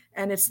trade,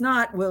 and it's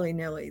not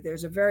willy-nilly.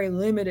 There's a very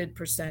limited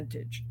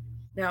percentage.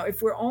 Now,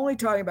 if we're only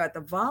talking about the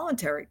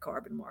voluntary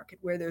carbon market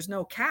where there's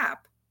no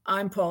cap,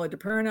 I'm Paula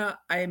DiPerna.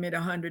 I emit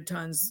 100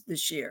 tons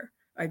this year.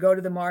 I go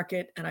to the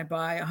market and I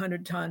buy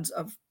 100 tons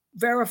of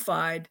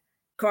verified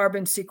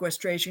carbon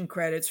sequestration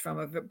credits from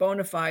a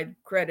bona fide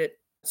credit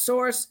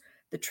source.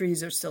 The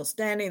trees are still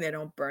standing. They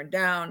don't burn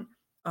down.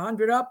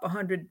 100 up,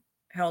 100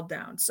 held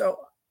down. So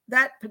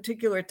that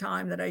particular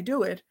time that I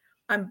do it,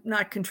 I'm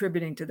not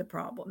contributing to the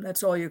problem.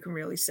 That's all you can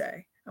really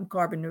say. I'm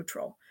carbon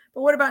neutral.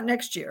 But what about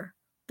next year?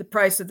 The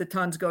price of the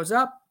tons goes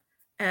up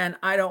and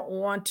I don't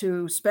want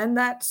to spend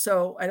that,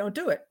 so I don't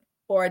do it.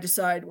 Or I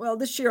decide, well,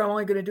 this year I'm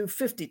only going to do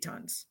 50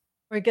 tons.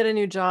 Or get a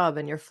new job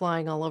and you're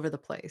flying all over the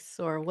place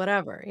or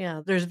whatever.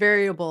 Yeah, there's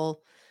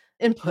variable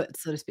input,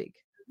 so to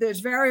speak. There's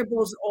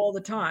variables all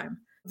the time.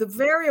 The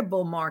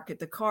variable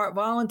market,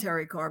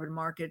 voluntary carbon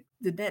market,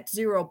 the net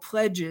zero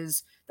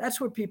pledges, that's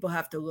where people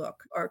have to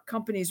look. Are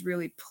companies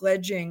really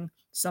pledging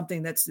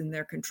something that's in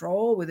their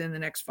control within the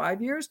next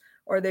 5 years?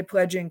 Or are they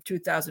pledging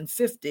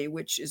 2050,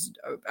 which is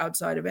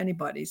outside of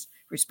anybody's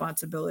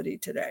responsibility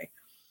today?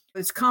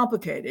 It's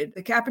complicated.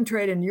 The cap and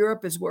trade in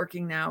Europe is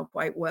working now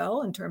quite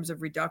well in terms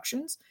of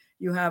reductions.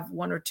 You have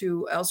one or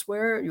two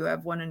elsewhere. You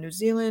have one in New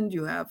Zealand.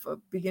 You have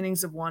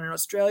beginnings of one in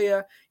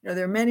Australia.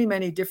 There are many,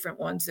 many different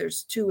ones.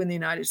 There's two in the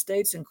United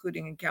States,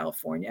 including in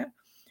California,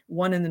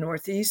 one in the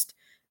Northeast.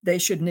 They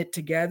should knit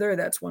together.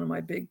 That's one of my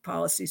big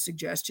policy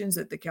suggestions,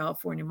 that the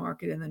California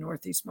market and the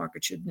Northeast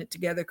market should knit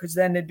together, because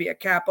then there'd be a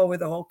cap over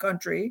the whole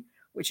country,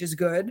 which is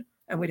good,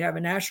 and we'd have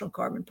a national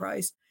carbon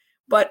price.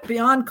 But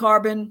beyond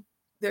carbon,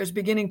 there's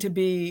beginning to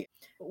be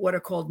what are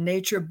called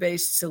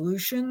nature-based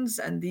solutions.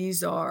 And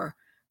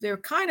they're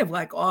kind of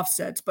like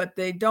offsets, but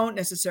they don't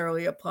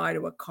necessarily apply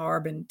to a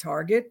carbon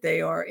target. They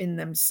are in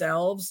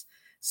themselves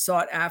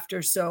sought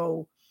after.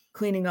 So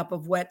cleaning up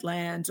of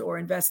wetlands or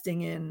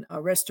investing in a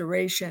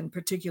restoration,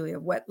 particularly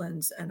of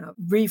wetlands, and a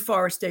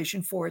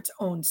reforestation for its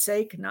own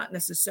sake, not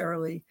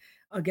necessarily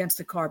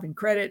against a carbon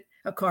credit,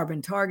 a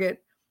carbon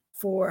target,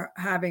 for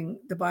having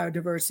the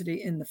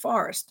biodiversity in the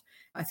forest.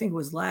 I think it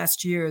was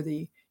last year,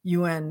 the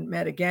UN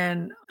met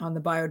again on the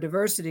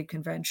Biodiversity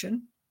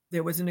Convention.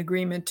 There was an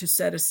agreement to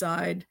set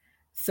aside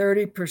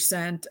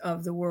 30%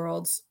 of the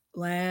world's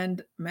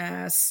land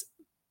mass,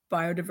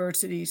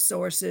 biodiversity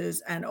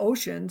sources, and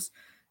oceans,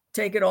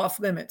 take it off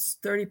limits,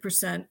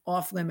 30%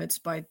 off limits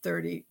by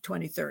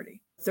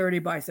 2030, 30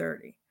 by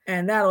 30.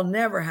 And that'll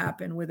never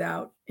happen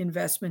without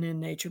investment in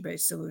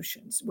nature-based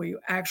solutions, where you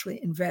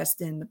actually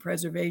invest in the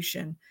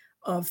preservation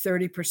of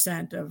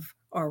 30% of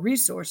our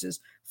resources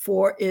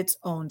for its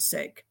own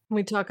sake. When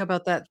we talk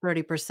about that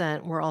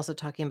 30%, we're also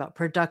talking about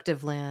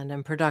productive land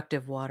and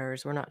productive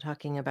waters. We're not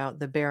talking about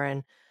the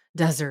barren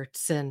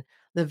deserts and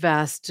the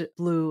vast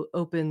blue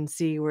open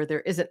sea where there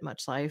isn't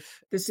much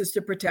life. This is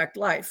to protect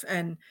life.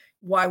 And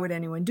why would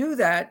anyone do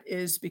that?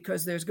 Is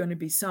because there's going to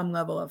be some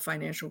level of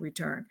financial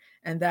return.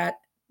 And that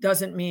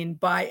doesn't mean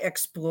by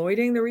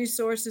exploiting the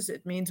resources.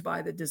 It means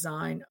by the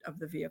design of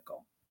the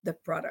vehicle, the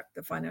product,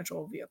 the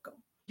financial vehicle.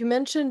 You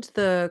mentioned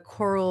the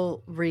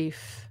coral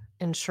reef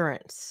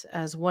insurance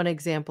as one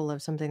example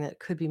of something that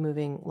could be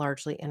moving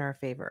largely in our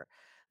favor.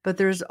 But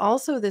there's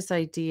also this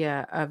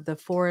idea of the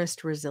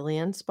forest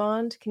resilience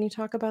bond. Can you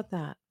talk about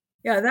that?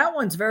 Yeah, that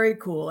one's very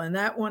cool. And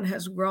that one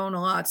has grown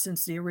a lot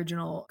since the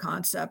original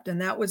concept. And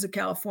that was a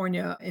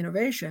California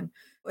innovation.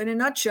 In a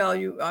nutshell,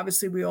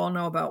 we all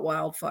know about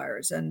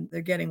wildfires, and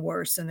they're getting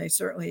worse. And they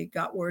certainly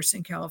got worse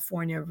in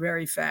California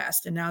very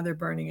fast. And now they're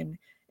burning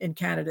in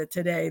Canada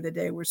today, the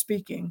day we're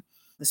speaking.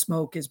 The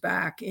smoke is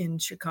back in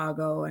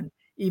Chicago and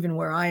even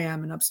where I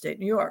am in upstate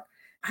New York.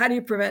 How do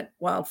you prevent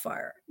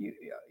wildfire? You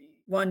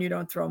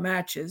don't throw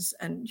matches,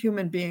 and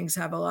human beings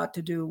have a lot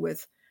to do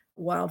with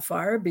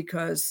wildfire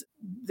because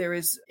there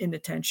is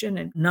inattention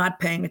and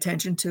not paying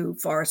attention to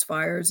forest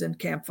fires and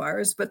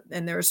campfires,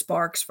 and there are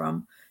sparks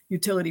from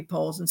utility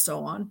poles and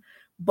so on.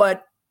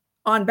 But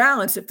on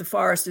balance, if the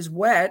forest is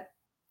wet,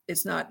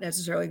 it's not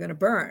necessarily going to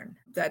burn.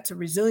 That's a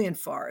resilient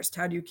forest.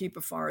 How do you keep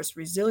a forest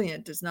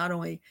resilient? It's not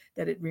only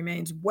that it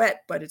remains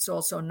wet, but it's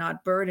also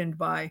not burdened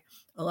by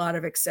a lot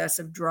of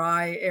excessive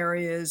dry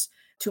areas,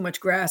 too much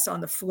grass on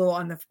the floor,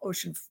 on the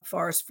ocean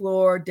forest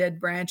floor, dead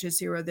branches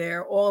here or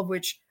there, all of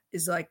which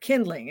is like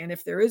kindling. And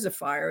if there is a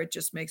fire, it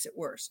just makes it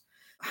worse.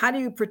 How do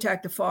you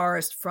protect a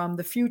forest from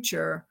the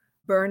future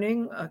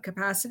burning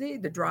capacity,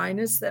 the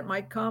dryness that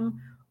might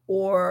come?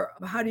 Or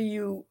how do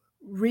you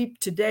reap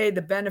today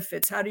the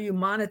benefits? How do you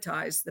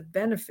monetize the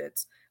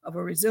benefits of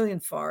a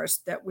resilient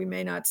forest that we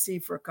may not see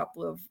for a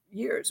couple of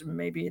years,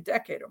 maybe a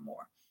decade or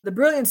more? The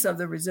brilliance of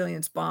the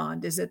resilience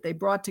bond is that they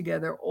brought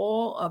together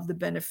all of the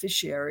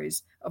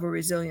beneficiaries of a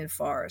resilient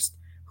forest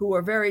who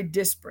are very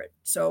disparate.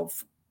 So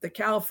the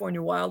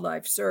California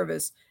Wildlife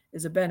Service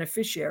is a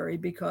beneficiary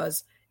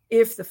because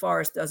if the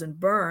forest doesn't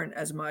burn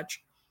as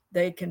much,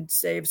 they can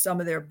save some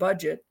of their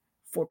budget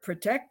for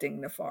protecting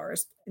the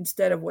forest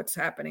instead of what's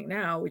happening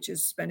now, which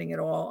is spending it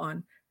all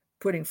on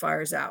putting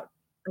fires out.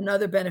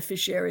 Another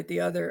beneficiary at the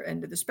other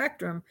end of the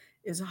spectrum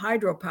is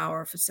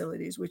hydropower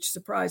facilities, which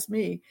surprised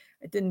me.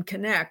 It didn't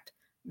connect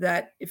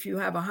that if you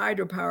have a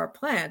hydropower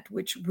plant,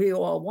 which we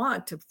all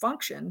want to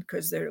function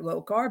because they're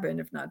low carbon,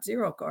 if not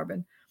zero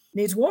carbon,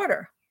 needs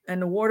water.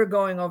 And the water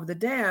going over the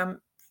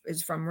dam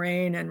is from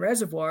rain and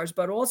reservoirs,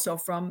 but also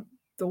from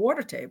the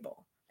water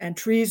table. And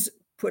trees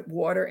put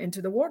water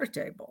into the water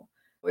table.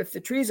 If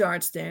the trees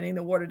aren't standing,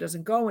 the water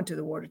doesn't go into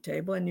the water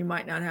table, and you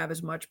might not have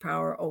as much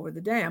power over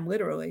the dam,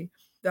 literally.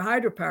 The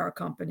hydropower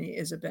company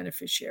is a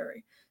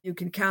beneficiary. You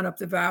can count up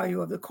the value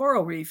of the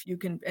coral reef. You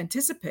can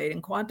anticipate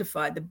and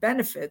quantify the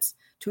benefits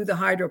to the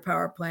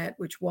hydropower plant,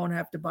 which won't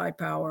have to buy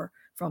power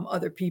from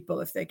other people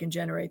if they can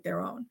generate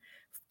their own,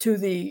 to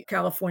the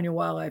California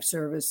Wildlife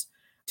Service,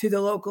 to the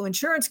local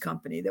insurance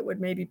company that would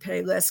maybe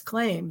pay less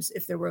claims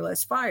if there were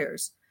less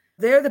fires.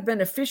 They're the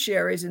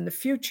beneficiaries in the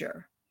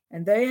future.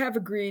 And they have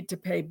agreed to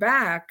pay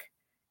back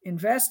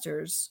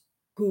investors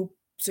who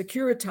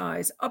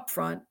securitize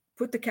upfront,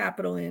 put the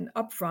capital in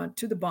upfront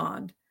to the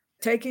bond,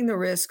 taking the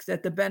risk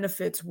that the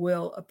benefits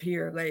will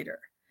appear later.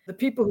 The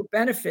people who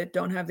benefit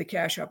don't have the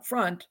cash up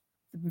front.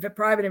 The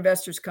private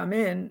investors come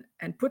in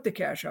and put the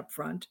cash up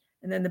front,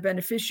 and then the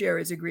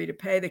beneficiaries agree to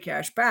pay the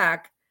cash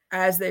back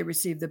as they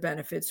receive the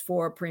benefits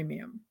for a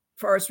premium.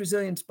 Forest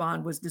Resilience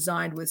Bond was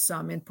designed with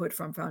some input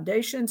from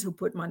foundations who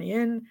put money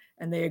in,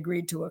 and they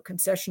agreed to a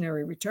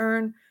concessionary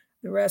return.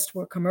 The rest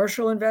were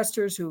commercial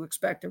investors who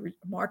expect a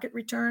market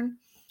return.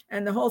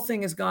 And the whole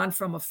thing has gone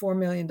from a $4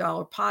 million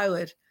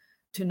pilot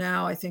to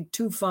now, I think,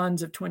 2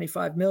 funds of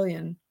 $25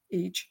 million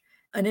each,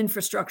 an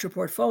infrastructure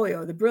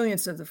portfolio. The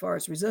brilliance of the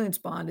Forest Resilience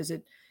Bond is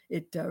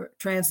it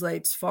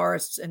translates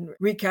forests and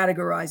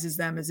recategorizes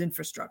them as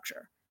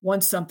infrastructure.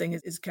 Once something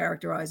is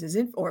characterized as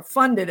or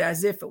funded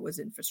as if it was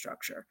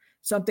infrastructure,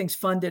 something's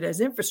funded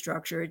as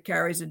infrastructure, it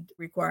carries a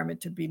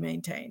requirement to be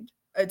maintained.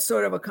 It's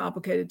sort of a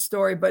complicated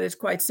story, but it's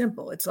quite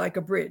simple. It's like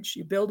a bridge.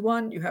 You build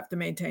one, you have to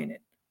maintain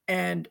it.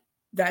 And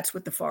that's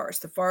what the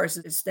forest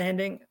is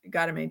standing, you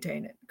got to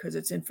maintain it because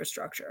it's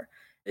infrastructure.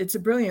 It's a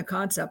brilliant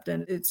concept,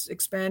 and it's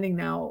expanding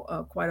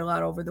now quite a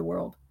lot over the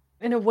world.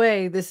 In a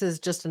way, this is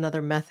just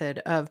another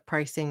method of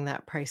pricing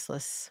that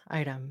priceless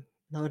item,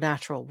 the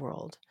natural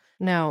world.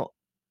 Now,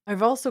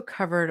 I've also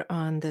covered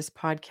on this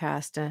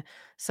podcast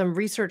some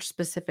research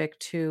specific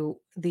to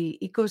the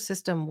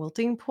ecosystem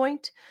wilting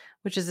point,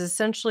 which is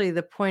essentially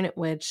the point at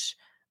which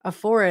a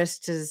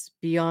forest is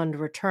beyond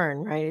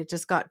return, right? It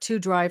just got too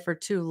dry for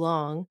too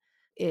long.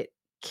 It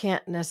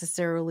can't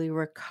necessarily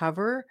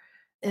recover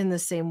in the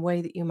same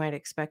way that you might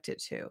expect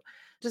it to.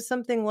 Does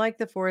something like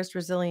the Forest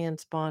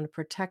Resilience Bond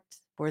protect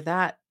for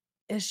that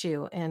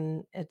issue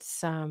in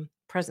its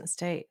present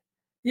state?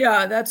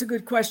 Yeah, that's a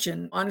good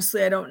question.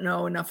 Honestly, I don't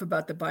know enough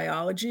about the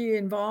biology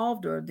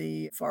involved or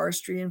the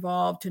forestry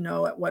involved to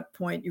know at what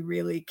point you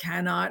really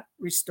cannot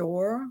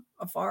restore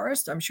a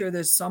forest. I'm sure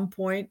there's some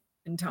point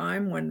in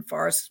time when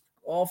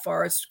all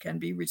forests can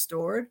be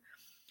restored.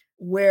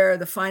 Where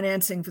the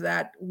financing for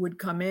that would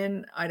come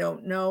in, I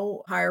don't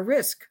know. Higher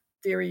risk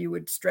theory, you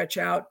would stretch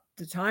out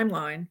the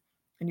timeline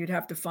and you'd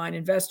have to find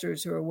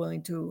investors who are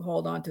willing to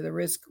hold on to the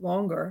risk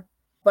longer.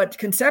 But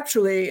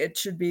conceptually, it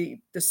should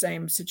be the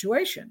same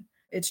situation.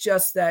 It's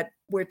just that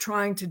we're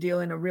trying to deal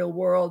in a real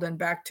world. And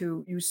back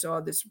to, you saw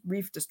this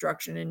reef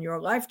destruction in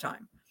your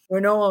lifetime. We're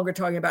no longer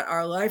talking about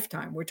our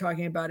lifetime. We're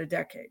talking about a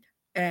decade.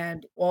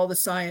 And all the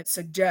science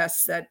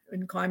suggests that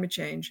in climate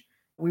change,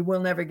 we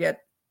will never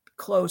get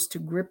close to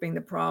gripping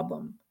the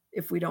problem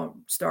if we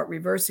don't start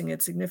reversing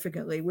it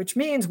significantly, which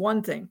means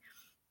one thing,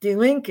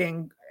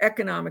 delinking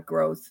economic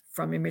growth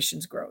from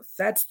emissions growth.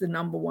 That's the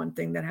number one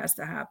thing that has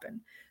to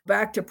happen.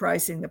 Back to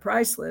pricing the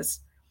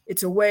priceless,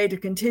 it's a way to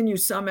continue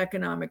some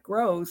economic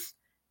growth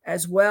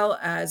as well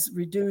as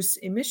reduce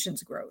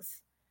emissions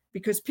growth,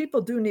 because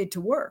people do need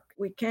to work.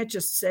 We can't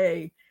just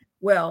say,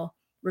 well,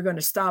 we're going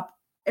to stop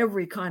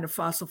every kind of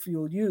fossil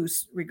fuel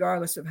use,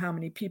 regardless of how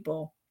many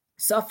people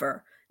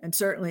suffer. And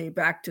certainly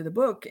back to the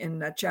book in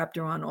that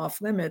chapter on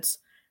off limits,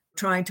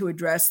 trying to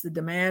address the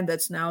demand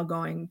that's now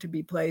going to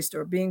be placed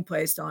or being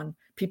placed on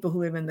people who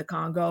live in the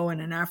Congo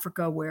and in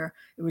Africa,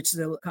 which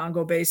the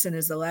Congo Basin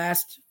is the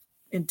last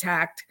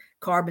intact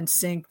carbon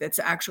sink that's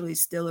actually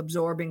still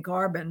absorbing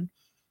carbon.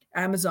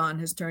 Amazon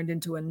has turned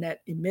into a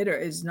net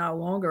emitter, is no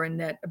longer a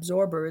net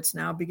absorber. It's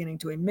now beginning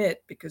to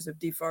emit because of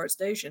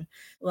deforestation.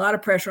 A lot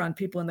of pressure on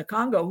people in the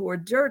Congo who are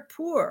dirt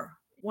poor,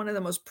 one of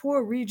the most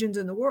poor regions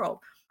in the world.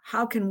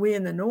 How can we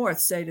in the North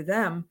say to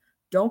them,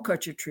 don't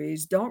cut your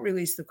trees, don't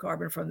release the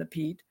carbon from the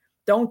peat,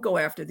 don't go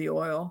after the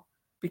oil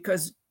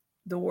because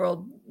the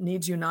world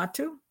needs you not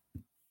to?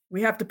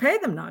 We have to pay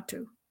them not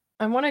to.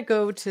 I want to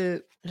go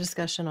to a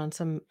discussion on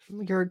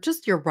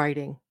your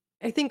writing.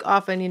 I think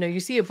often, you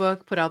see a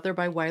book put out there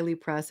by Wiley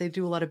Press. They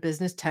do a lot of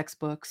business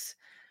textbooks,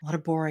 a lot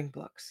of boring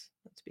books,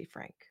 let's be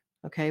frank.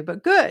 Okay,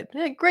 but good.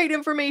 Great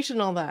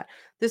information, all that.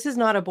 This is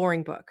not a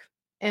boring book.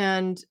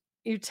 And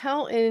you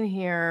tell in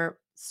here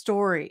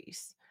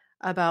stories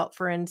about,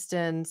 for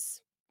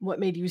instance, what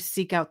made you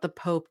seek out the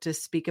Pope to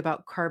speak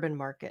about carbon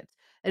markets,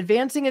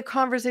 advancing a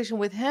conversation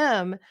with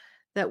him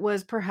that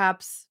was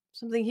perhaps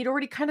something he'd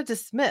already kind of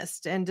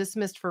dismissed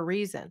for a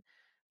reason.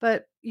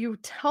 But you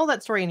tell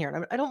that story in here.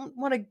 And I don't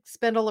want to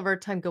spend all of our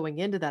time going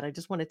into that. I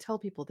just want to tell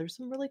people there's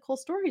some really cool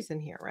stories in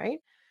here, right?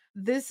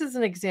 This is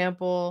an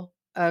example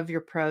of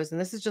your prose, and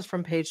this is just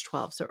from page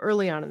 12, so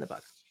early on in the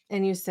book.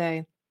 And you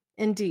say,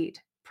 indeed,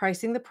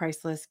 pricing the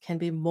priceless can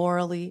be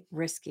morally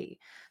risky,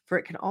 for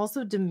it can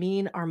also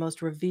demean our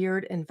most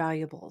revered and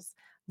valuables,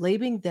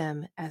 labeling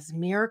them as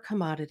mere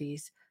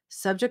commodities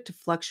subject to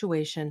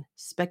fluctuation,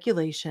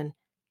 speculation,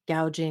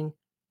 gouging,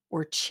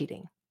 or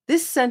cheating.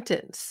 This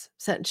sentence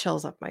sent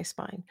chills up my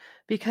spine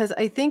because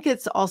I think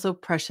it's also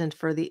prescient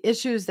for the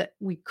issues that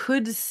we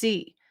could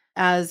see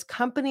as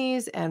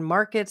companies and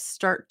markets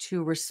start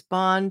to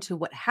respond to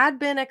what had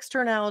been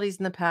externalities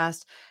in the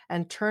past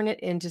and turn it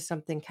into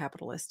something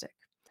capitalistic.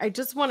 I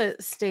just want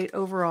to state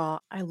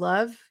overall, I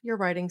love your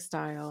writing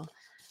style.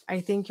 I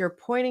think you're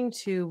pointing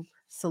to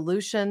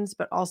solutions,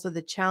 but also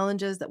the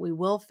challenges that we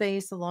will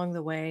face along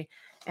the way.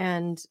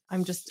 And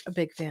I'm just a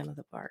big fan of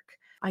the bark.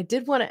 I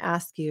did want to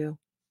ask you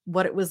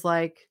what it was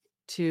like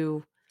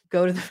to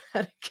go to the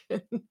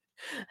Vatican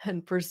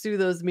and pursue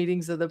those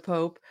meetings of the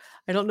Pope.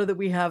 I don't know that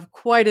we have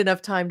quite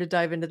enough time to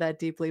dive into that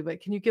deeply,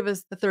 but can you give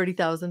us the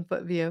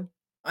 30,000-foot view?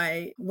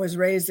 I was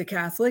raised a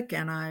Catholic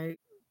and I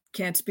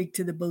can't speak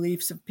to the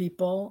beliefs of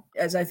people.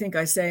 As I think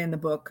I say in the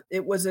book,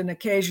 it was an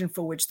occasion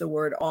for which the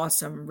word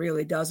awesome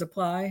really does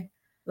apply.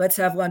 Let's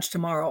have lunch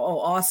tomorrow. Oh,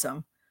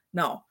 awesome.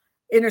 No,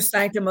 inner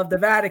sanctum of the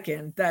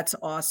Vatican. That's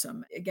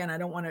awesome. Again, I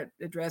don't want to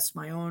address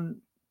my own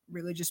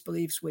religious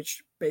beliefs,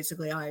 which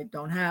basically I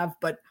don't have,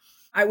 but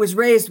I was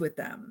raised with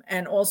them.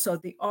 And also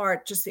the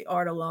art, just the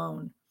art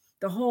alone,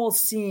 the whole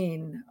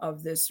scene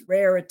of this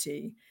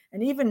rarity,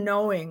 and even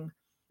knowing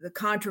the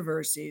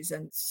controversies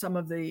and some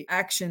of the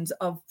actions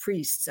of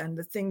priests and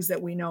the things that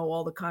we know,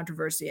 all the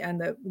controversy and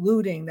the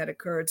looting that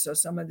occurred. So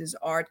some of this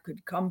art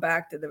could come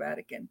back to the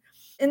Vatican.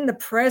 In the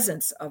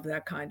presence of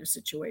that kind of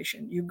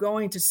situation, you're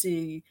going to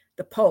see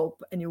the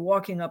Pope and you're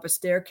walking up a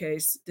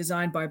staircase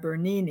designed by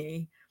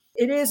Bernini.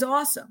 It is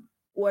awesome.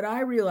 What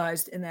I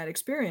realized in that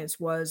experience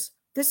was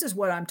this is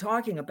what I'm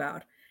talking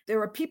about.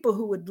 There are people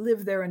who would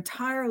live their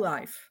entire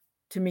life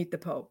to meet the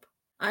Pope.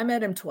 I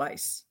met him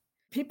twice.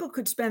 People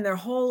could spend their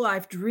whole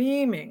life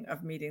dreaming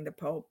of meeting the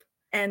Pope,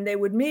 and they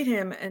would meet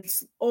him, and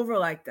it's over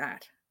like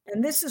that.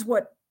 And this is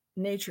what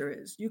nature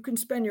is. You can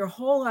spend your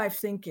whole life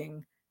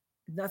thinking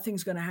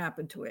nothing's going to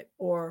happen to it,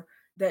 or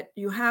that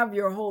you have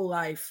your whole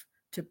life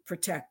to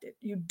protect it.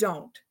 You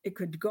don't. It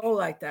could go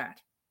like that.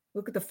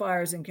 Look at the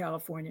fires in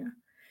California.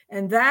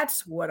 And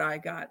that's what I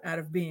got out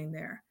of being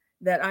there,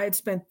 that I had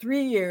spent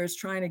 3 years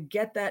trying to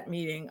get that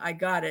meeting. I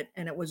got it,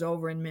 and it was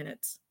over in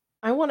minutes.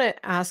 I want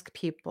to ask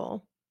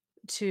people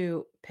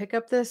to pick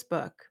up this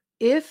book,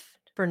 if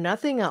for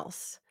nothing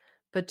else,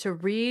 but to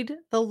read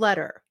the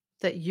letter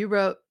that you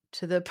wrote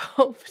to the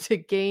Pope to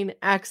gain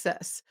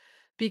access.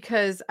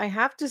 Because I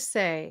have to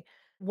say,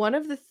 one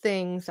of the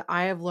things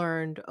I have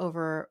learned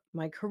over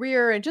my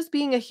career and just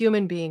being a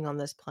human being on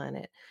this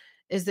planet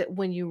is that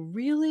when you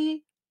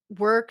really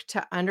work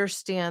to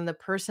understand the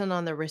person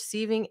on the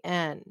receiving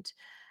end,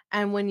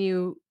 and when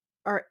you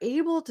are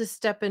able to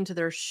step into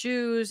their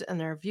shoes and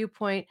their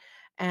viewpoint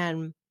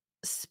and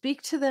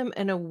speak to them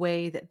in a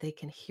way that they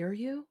can hear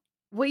you,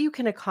 what you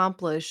can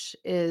accomplish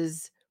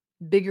is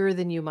bigger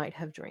than you might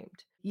have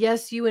dreamed.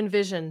 Yes, you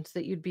envisioned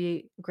that you'd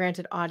be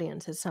granted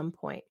audience at some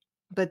point,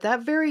 but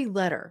that very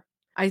letter,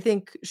 I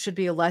think, should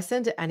be a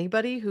lesson to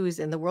anybody who's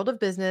in the world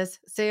of business,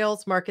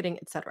 sales, marketing,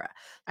 etc.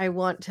 I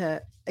want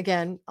to,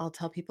 again, I'll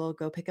tell people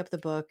go pick up the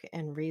book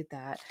and read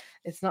that.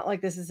 It's not like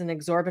this is an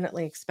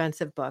exorbitantly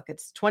expensive book.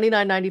 It's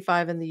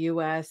 $29.95 in the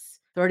US,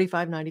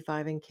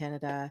 $35.95 in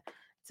Canada.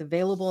 It's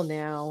available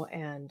now.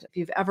 And if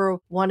you've ever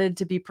wanted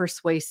to be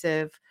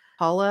persuasive,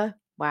 Paula,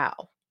 wow,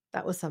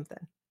 that was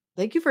something.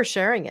 Thank you for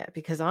sharing it,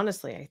 because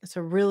honestly, it's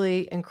a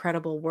really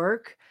incredible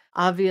work.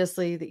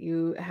 Obviously, that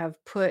you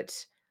have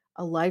put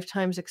a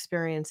lifetime's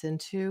experience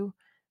into.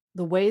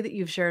 The way that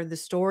you've shared the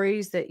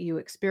stories that you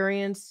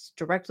experienced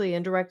directly,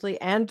 indirectly,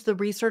 and the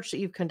research that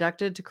you've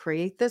conducted to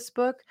create this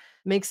book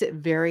makes it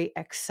very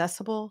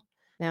accessible.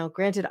 Now,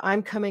 granted,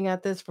 I'm coming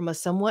at this from a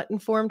somewhat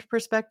informed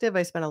perspective.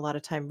 I spent a lot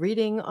of time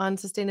reading on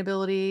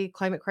sustainability,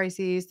 climate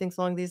crises, things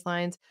along these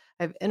lines.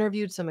 I've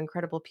interviewed some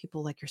incredible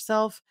people like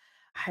yourself.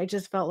 I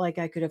just felt like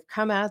I could have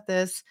come at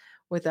this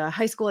with a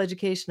high school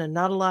education and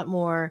not a lot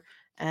more,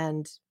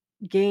 and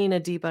gain a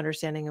deep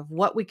understanding of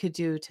what we could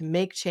do to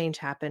make change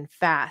happen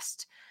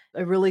fast. I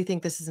really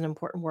think this is an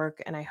important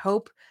work, and I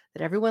hope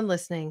that everyone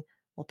listening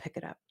will pick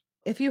it up.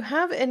 If you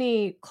have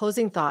any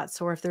closing thoughts,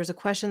 or if there's a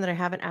question that I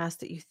haven't asked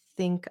that you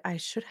think I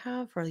should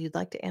have or you'd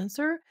like to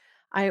answer,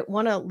 I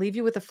want to leave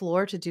you with the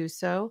floor to do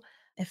so.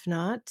 If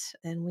not,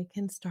 then we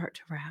can start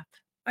to wrap.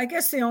 I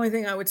guess the only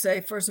thing I would say,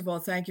 first of all,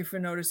 thank you for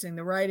noticing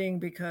the writing,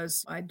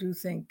 because I do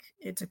think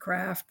it's a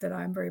craft that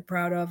I'm very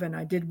proud of. And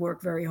I did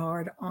work very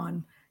hard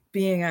on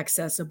being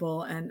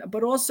accessible,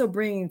 but also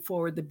bringing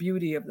forward the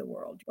beauty of the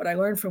world. What I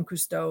learned from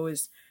Cousteau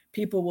is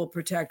people will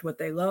protect what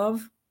they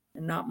love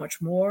and not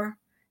much more.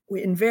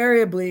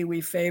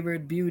 We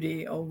favored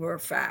beauty over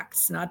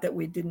facts. Not that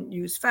we didn't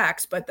use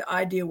facts, but the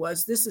idea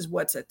was this is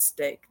what's at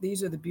stake.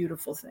 These are the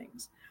beautiful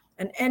things.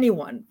 And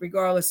anyone,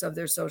 regardless of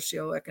their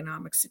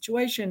socioeconomic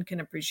situation,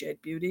 can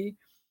appreciate beauty.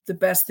 The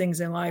best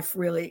things in life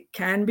really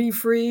can be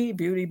free,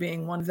 beauty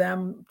being one of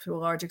them to a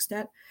large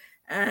extent.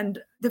 And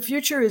the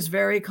future is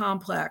very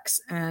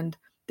complex, and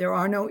there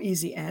are no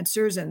easy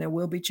answers, and there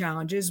will be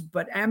challenges,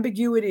 but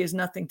ambiguity is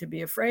nothing to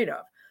be afraid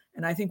of.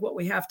 And I think what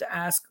we have to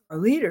ask our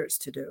leaders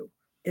to do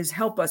is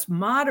help us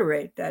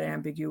moderate that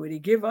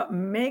ambiguity,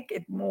 make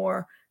it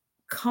more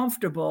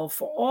comfortable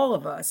for all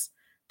of us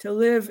to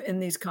live in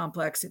these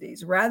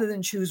complexities rather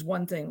than choose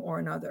one thing or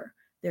another.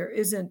 There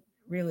isn't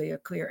really a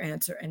clear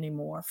answer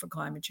anymore for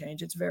climate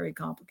change. It's very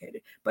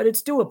complicated, but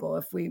it's doable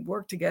if we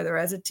work together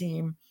as a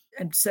team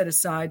and set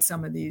aside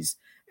some of these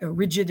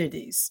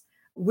rigidities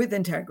with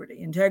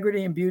integrity.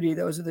 Integrity and beauty,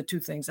 those are the two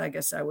things I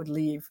guess I would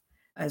leave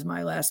as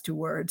my last two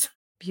words.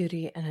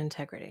 beauty, and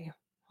integrity.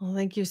 Well,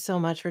 thank you so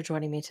much for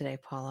joining me today,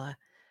 Paula.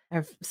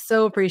 I've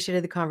so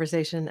appreciated the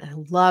conversation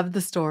and loved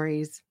the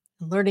stories.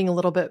 Learning a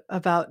little bit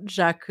about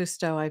Jacques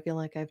Cousteau, I feel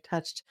like I've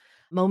touched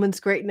moments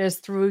greatness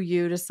through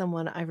you to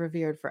someone I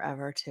revered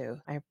forever too.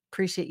 I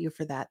appreciate you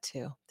for that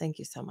too. Thank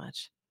you so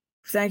much.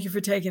 Thank you for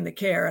taking the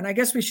care. And I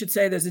guess we should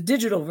say there's a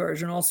digital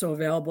version also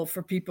available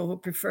for people who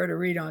prefer to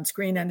read on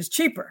screen, and it's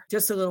cheaper.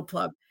 Just a little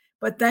plug.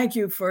 But thank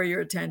you for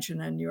your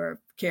attention and your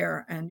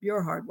care and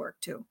your hard work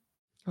too.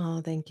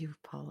 Oh, thank you,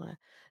 Paula.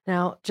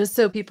 Now, just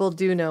so people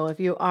do know, if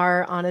you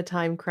are on a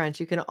time crunch,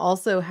 you can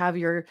also have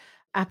your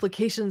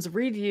applications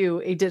read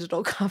you a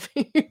digital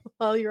copy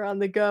while you're on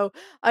the go.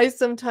 I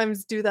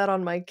sometimes do that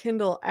on my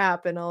Kindle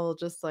app and I'll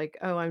just like,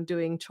 oh, I'm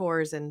doing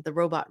chores and the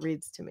robot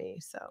reads to me.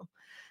 So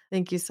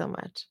thank you so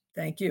much.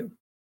 Thank you.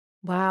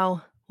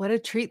 Wow, what a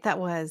treat that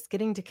was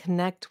getting to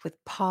connect with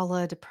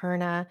Paula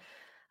DiPerna,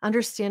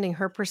 understanding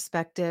her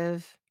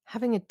perspective,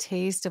 having a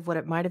taste of what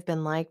it might have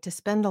been like to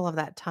spend all of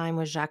that time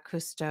with Jacques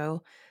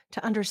Cousteau,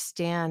 to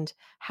understand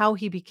how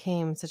he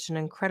became such an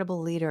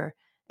incredible leader,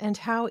 and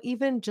how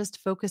even just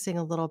focusing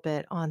a little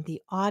bit on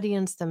the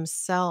audience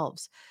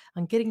themselves,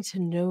 on getting to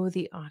know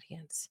the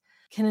audience,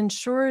 can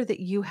ensure that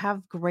you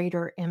have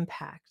greater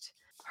impact.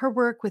 Her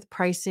work with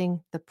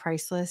pricing the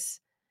priceless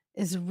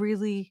is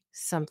really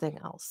something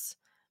else.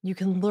 You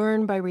can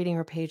learn by reading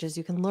her pages.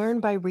 You can learn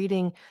by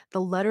reading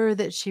the letter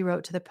that she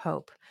wrote to the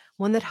Pope,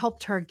 one that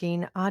helped her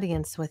gain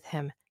audience with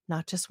him,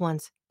 not just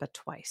once, but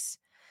twice.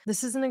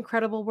 This is an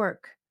incredible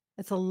work.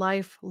 It's a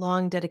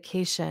lifelong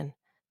dedication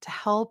to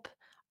help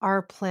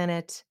our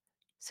planet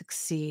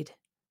succeed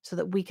so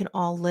that we can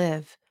all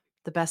live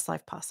the best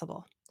life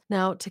possible.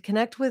 Now, to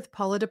connect with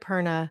Paula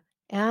DiPerna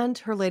and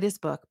her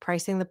latest book,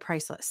 Pricing the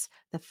Priceless,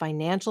 The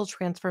Financial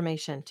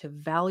Transformation to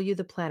Value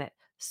the Planet,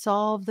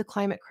 Solve the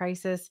Climate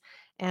Crisis,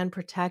 and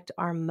protect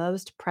our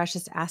most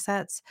precious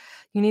assets,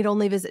 you need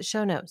only visit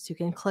show notes. You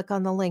can click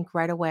on the link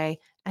right away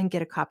and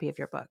get a copy of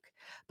your book.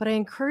 But I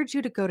encourage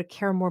you to go to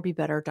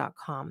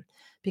caremorebebetter.com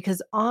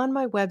because on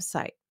my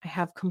website, I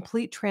have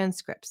complete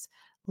transcripts,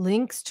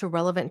 links to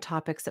relevant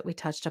topics that we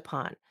touched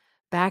upon,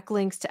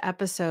 backlinks to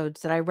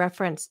episodes that I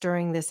referenced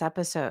during this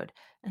episode,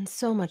 and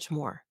so much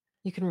more.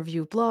 You can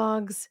review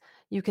blogs,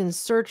 you can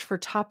search for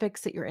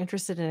topics that you're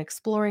interested in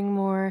exploring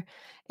more,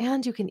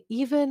 and you can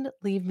even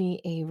leave me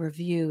a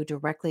review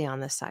directly on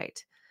the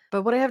site.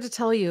 But what I have to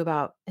tell you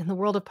about in the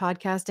world of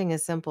podcasting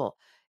is simple.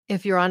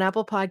 If you're on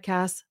Apple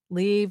Podcasts,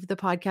 leave the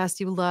podcast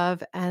you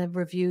love and a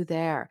review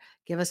there.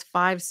 Give us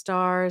 5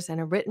 stars and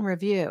a written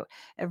review.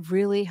 It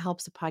really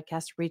helps the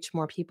podcast reach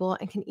more people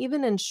and can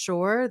even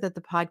ensure that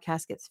the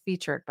podcast gets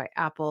featured by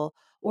Apple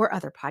or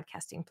other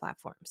podcasting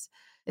platforms.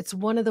 It's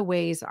one of the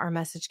ways our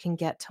message can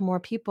get to more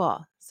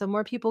people, so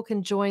more people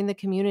can join the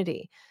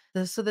community,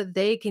 so that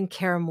they can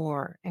care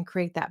more and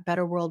create that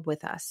better world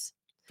with us.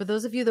 For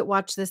those of you that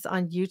watch this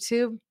on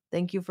YouTube,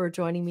 thank you for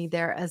joining me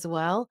there as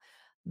well.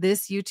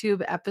 This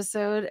YouTube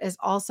episode is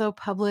also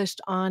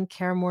published on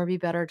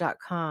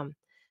caremorebebetter.com.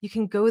 You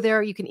can go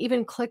there. You can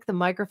even click the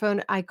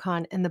microphone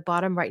icon in the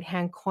bottom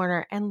right-hand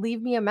corner and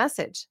leave me a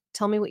message.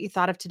 Tell me what you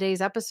thought of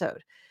today's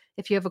episode.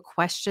 If you have a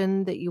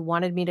question that you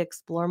wanted me to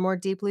explore more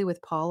deeply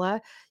with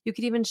Paula, you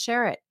could even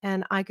share it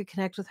and I could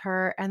connect with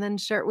her and then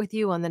share it with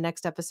you on the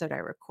next episode I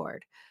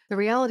record. The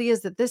reality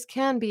is that this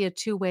can be a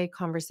two-way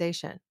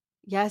conversation.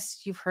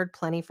 Yes, you've heard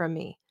plenty from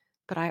me,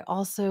 but I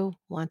also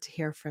want to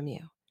hear from you.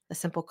 A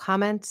simple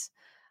comment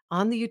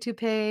on the YouTube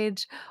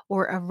page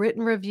or a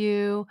written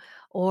review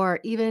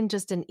or even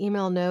just an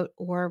email note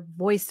or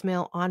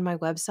voicemail on my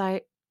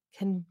website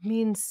can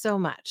mean so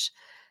much.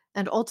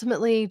 And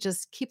ultimately,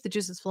 just keep the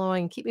juices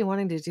flowing, keep me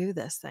wanting to do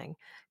this thing.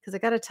 Because I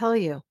got to tell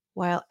you,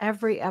 while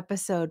every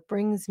episode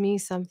brings me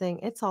something,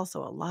 it's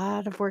also a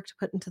lot of work to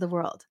put into the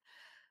world.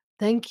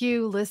 Thank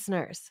you,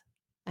 listeners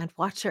and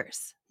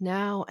watchers,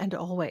 now and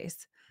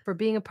always, for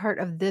being a part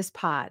of this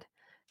pod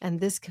and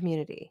this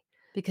community.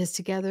 Because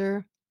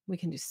together, we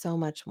can do so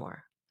much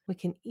more. We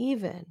can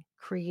even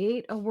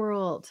create a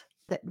world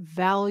that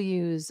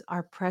values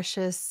our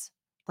precious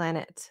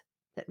planet,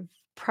 that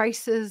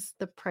prices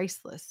the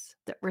priceless,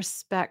 that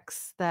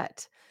respects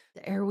that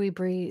the air we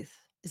breathe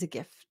is a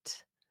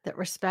gift, that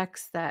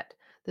respects that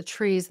the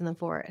trees in the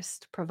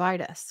forest provide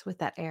us with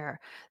that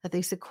air, that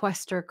they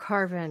sequester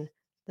carbon,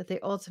 that they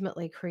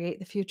ultimately create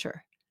the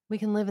future. We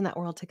can live in that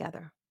world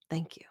together.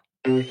 Thank you.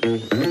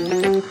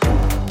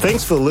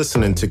 Thanks for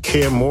listening to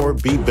Care More,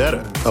 Be Better,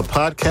 a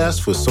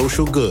podcast for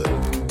social good.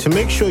 To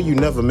make sure you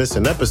never miss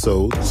an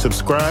episode,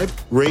 subscribe,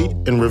 rate,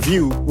 and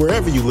review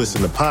wherever you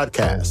listen to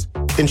podcasts,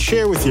 and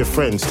share with your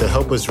friends to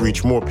help us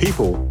reach more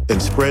people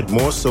and spread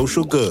more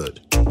social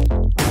good.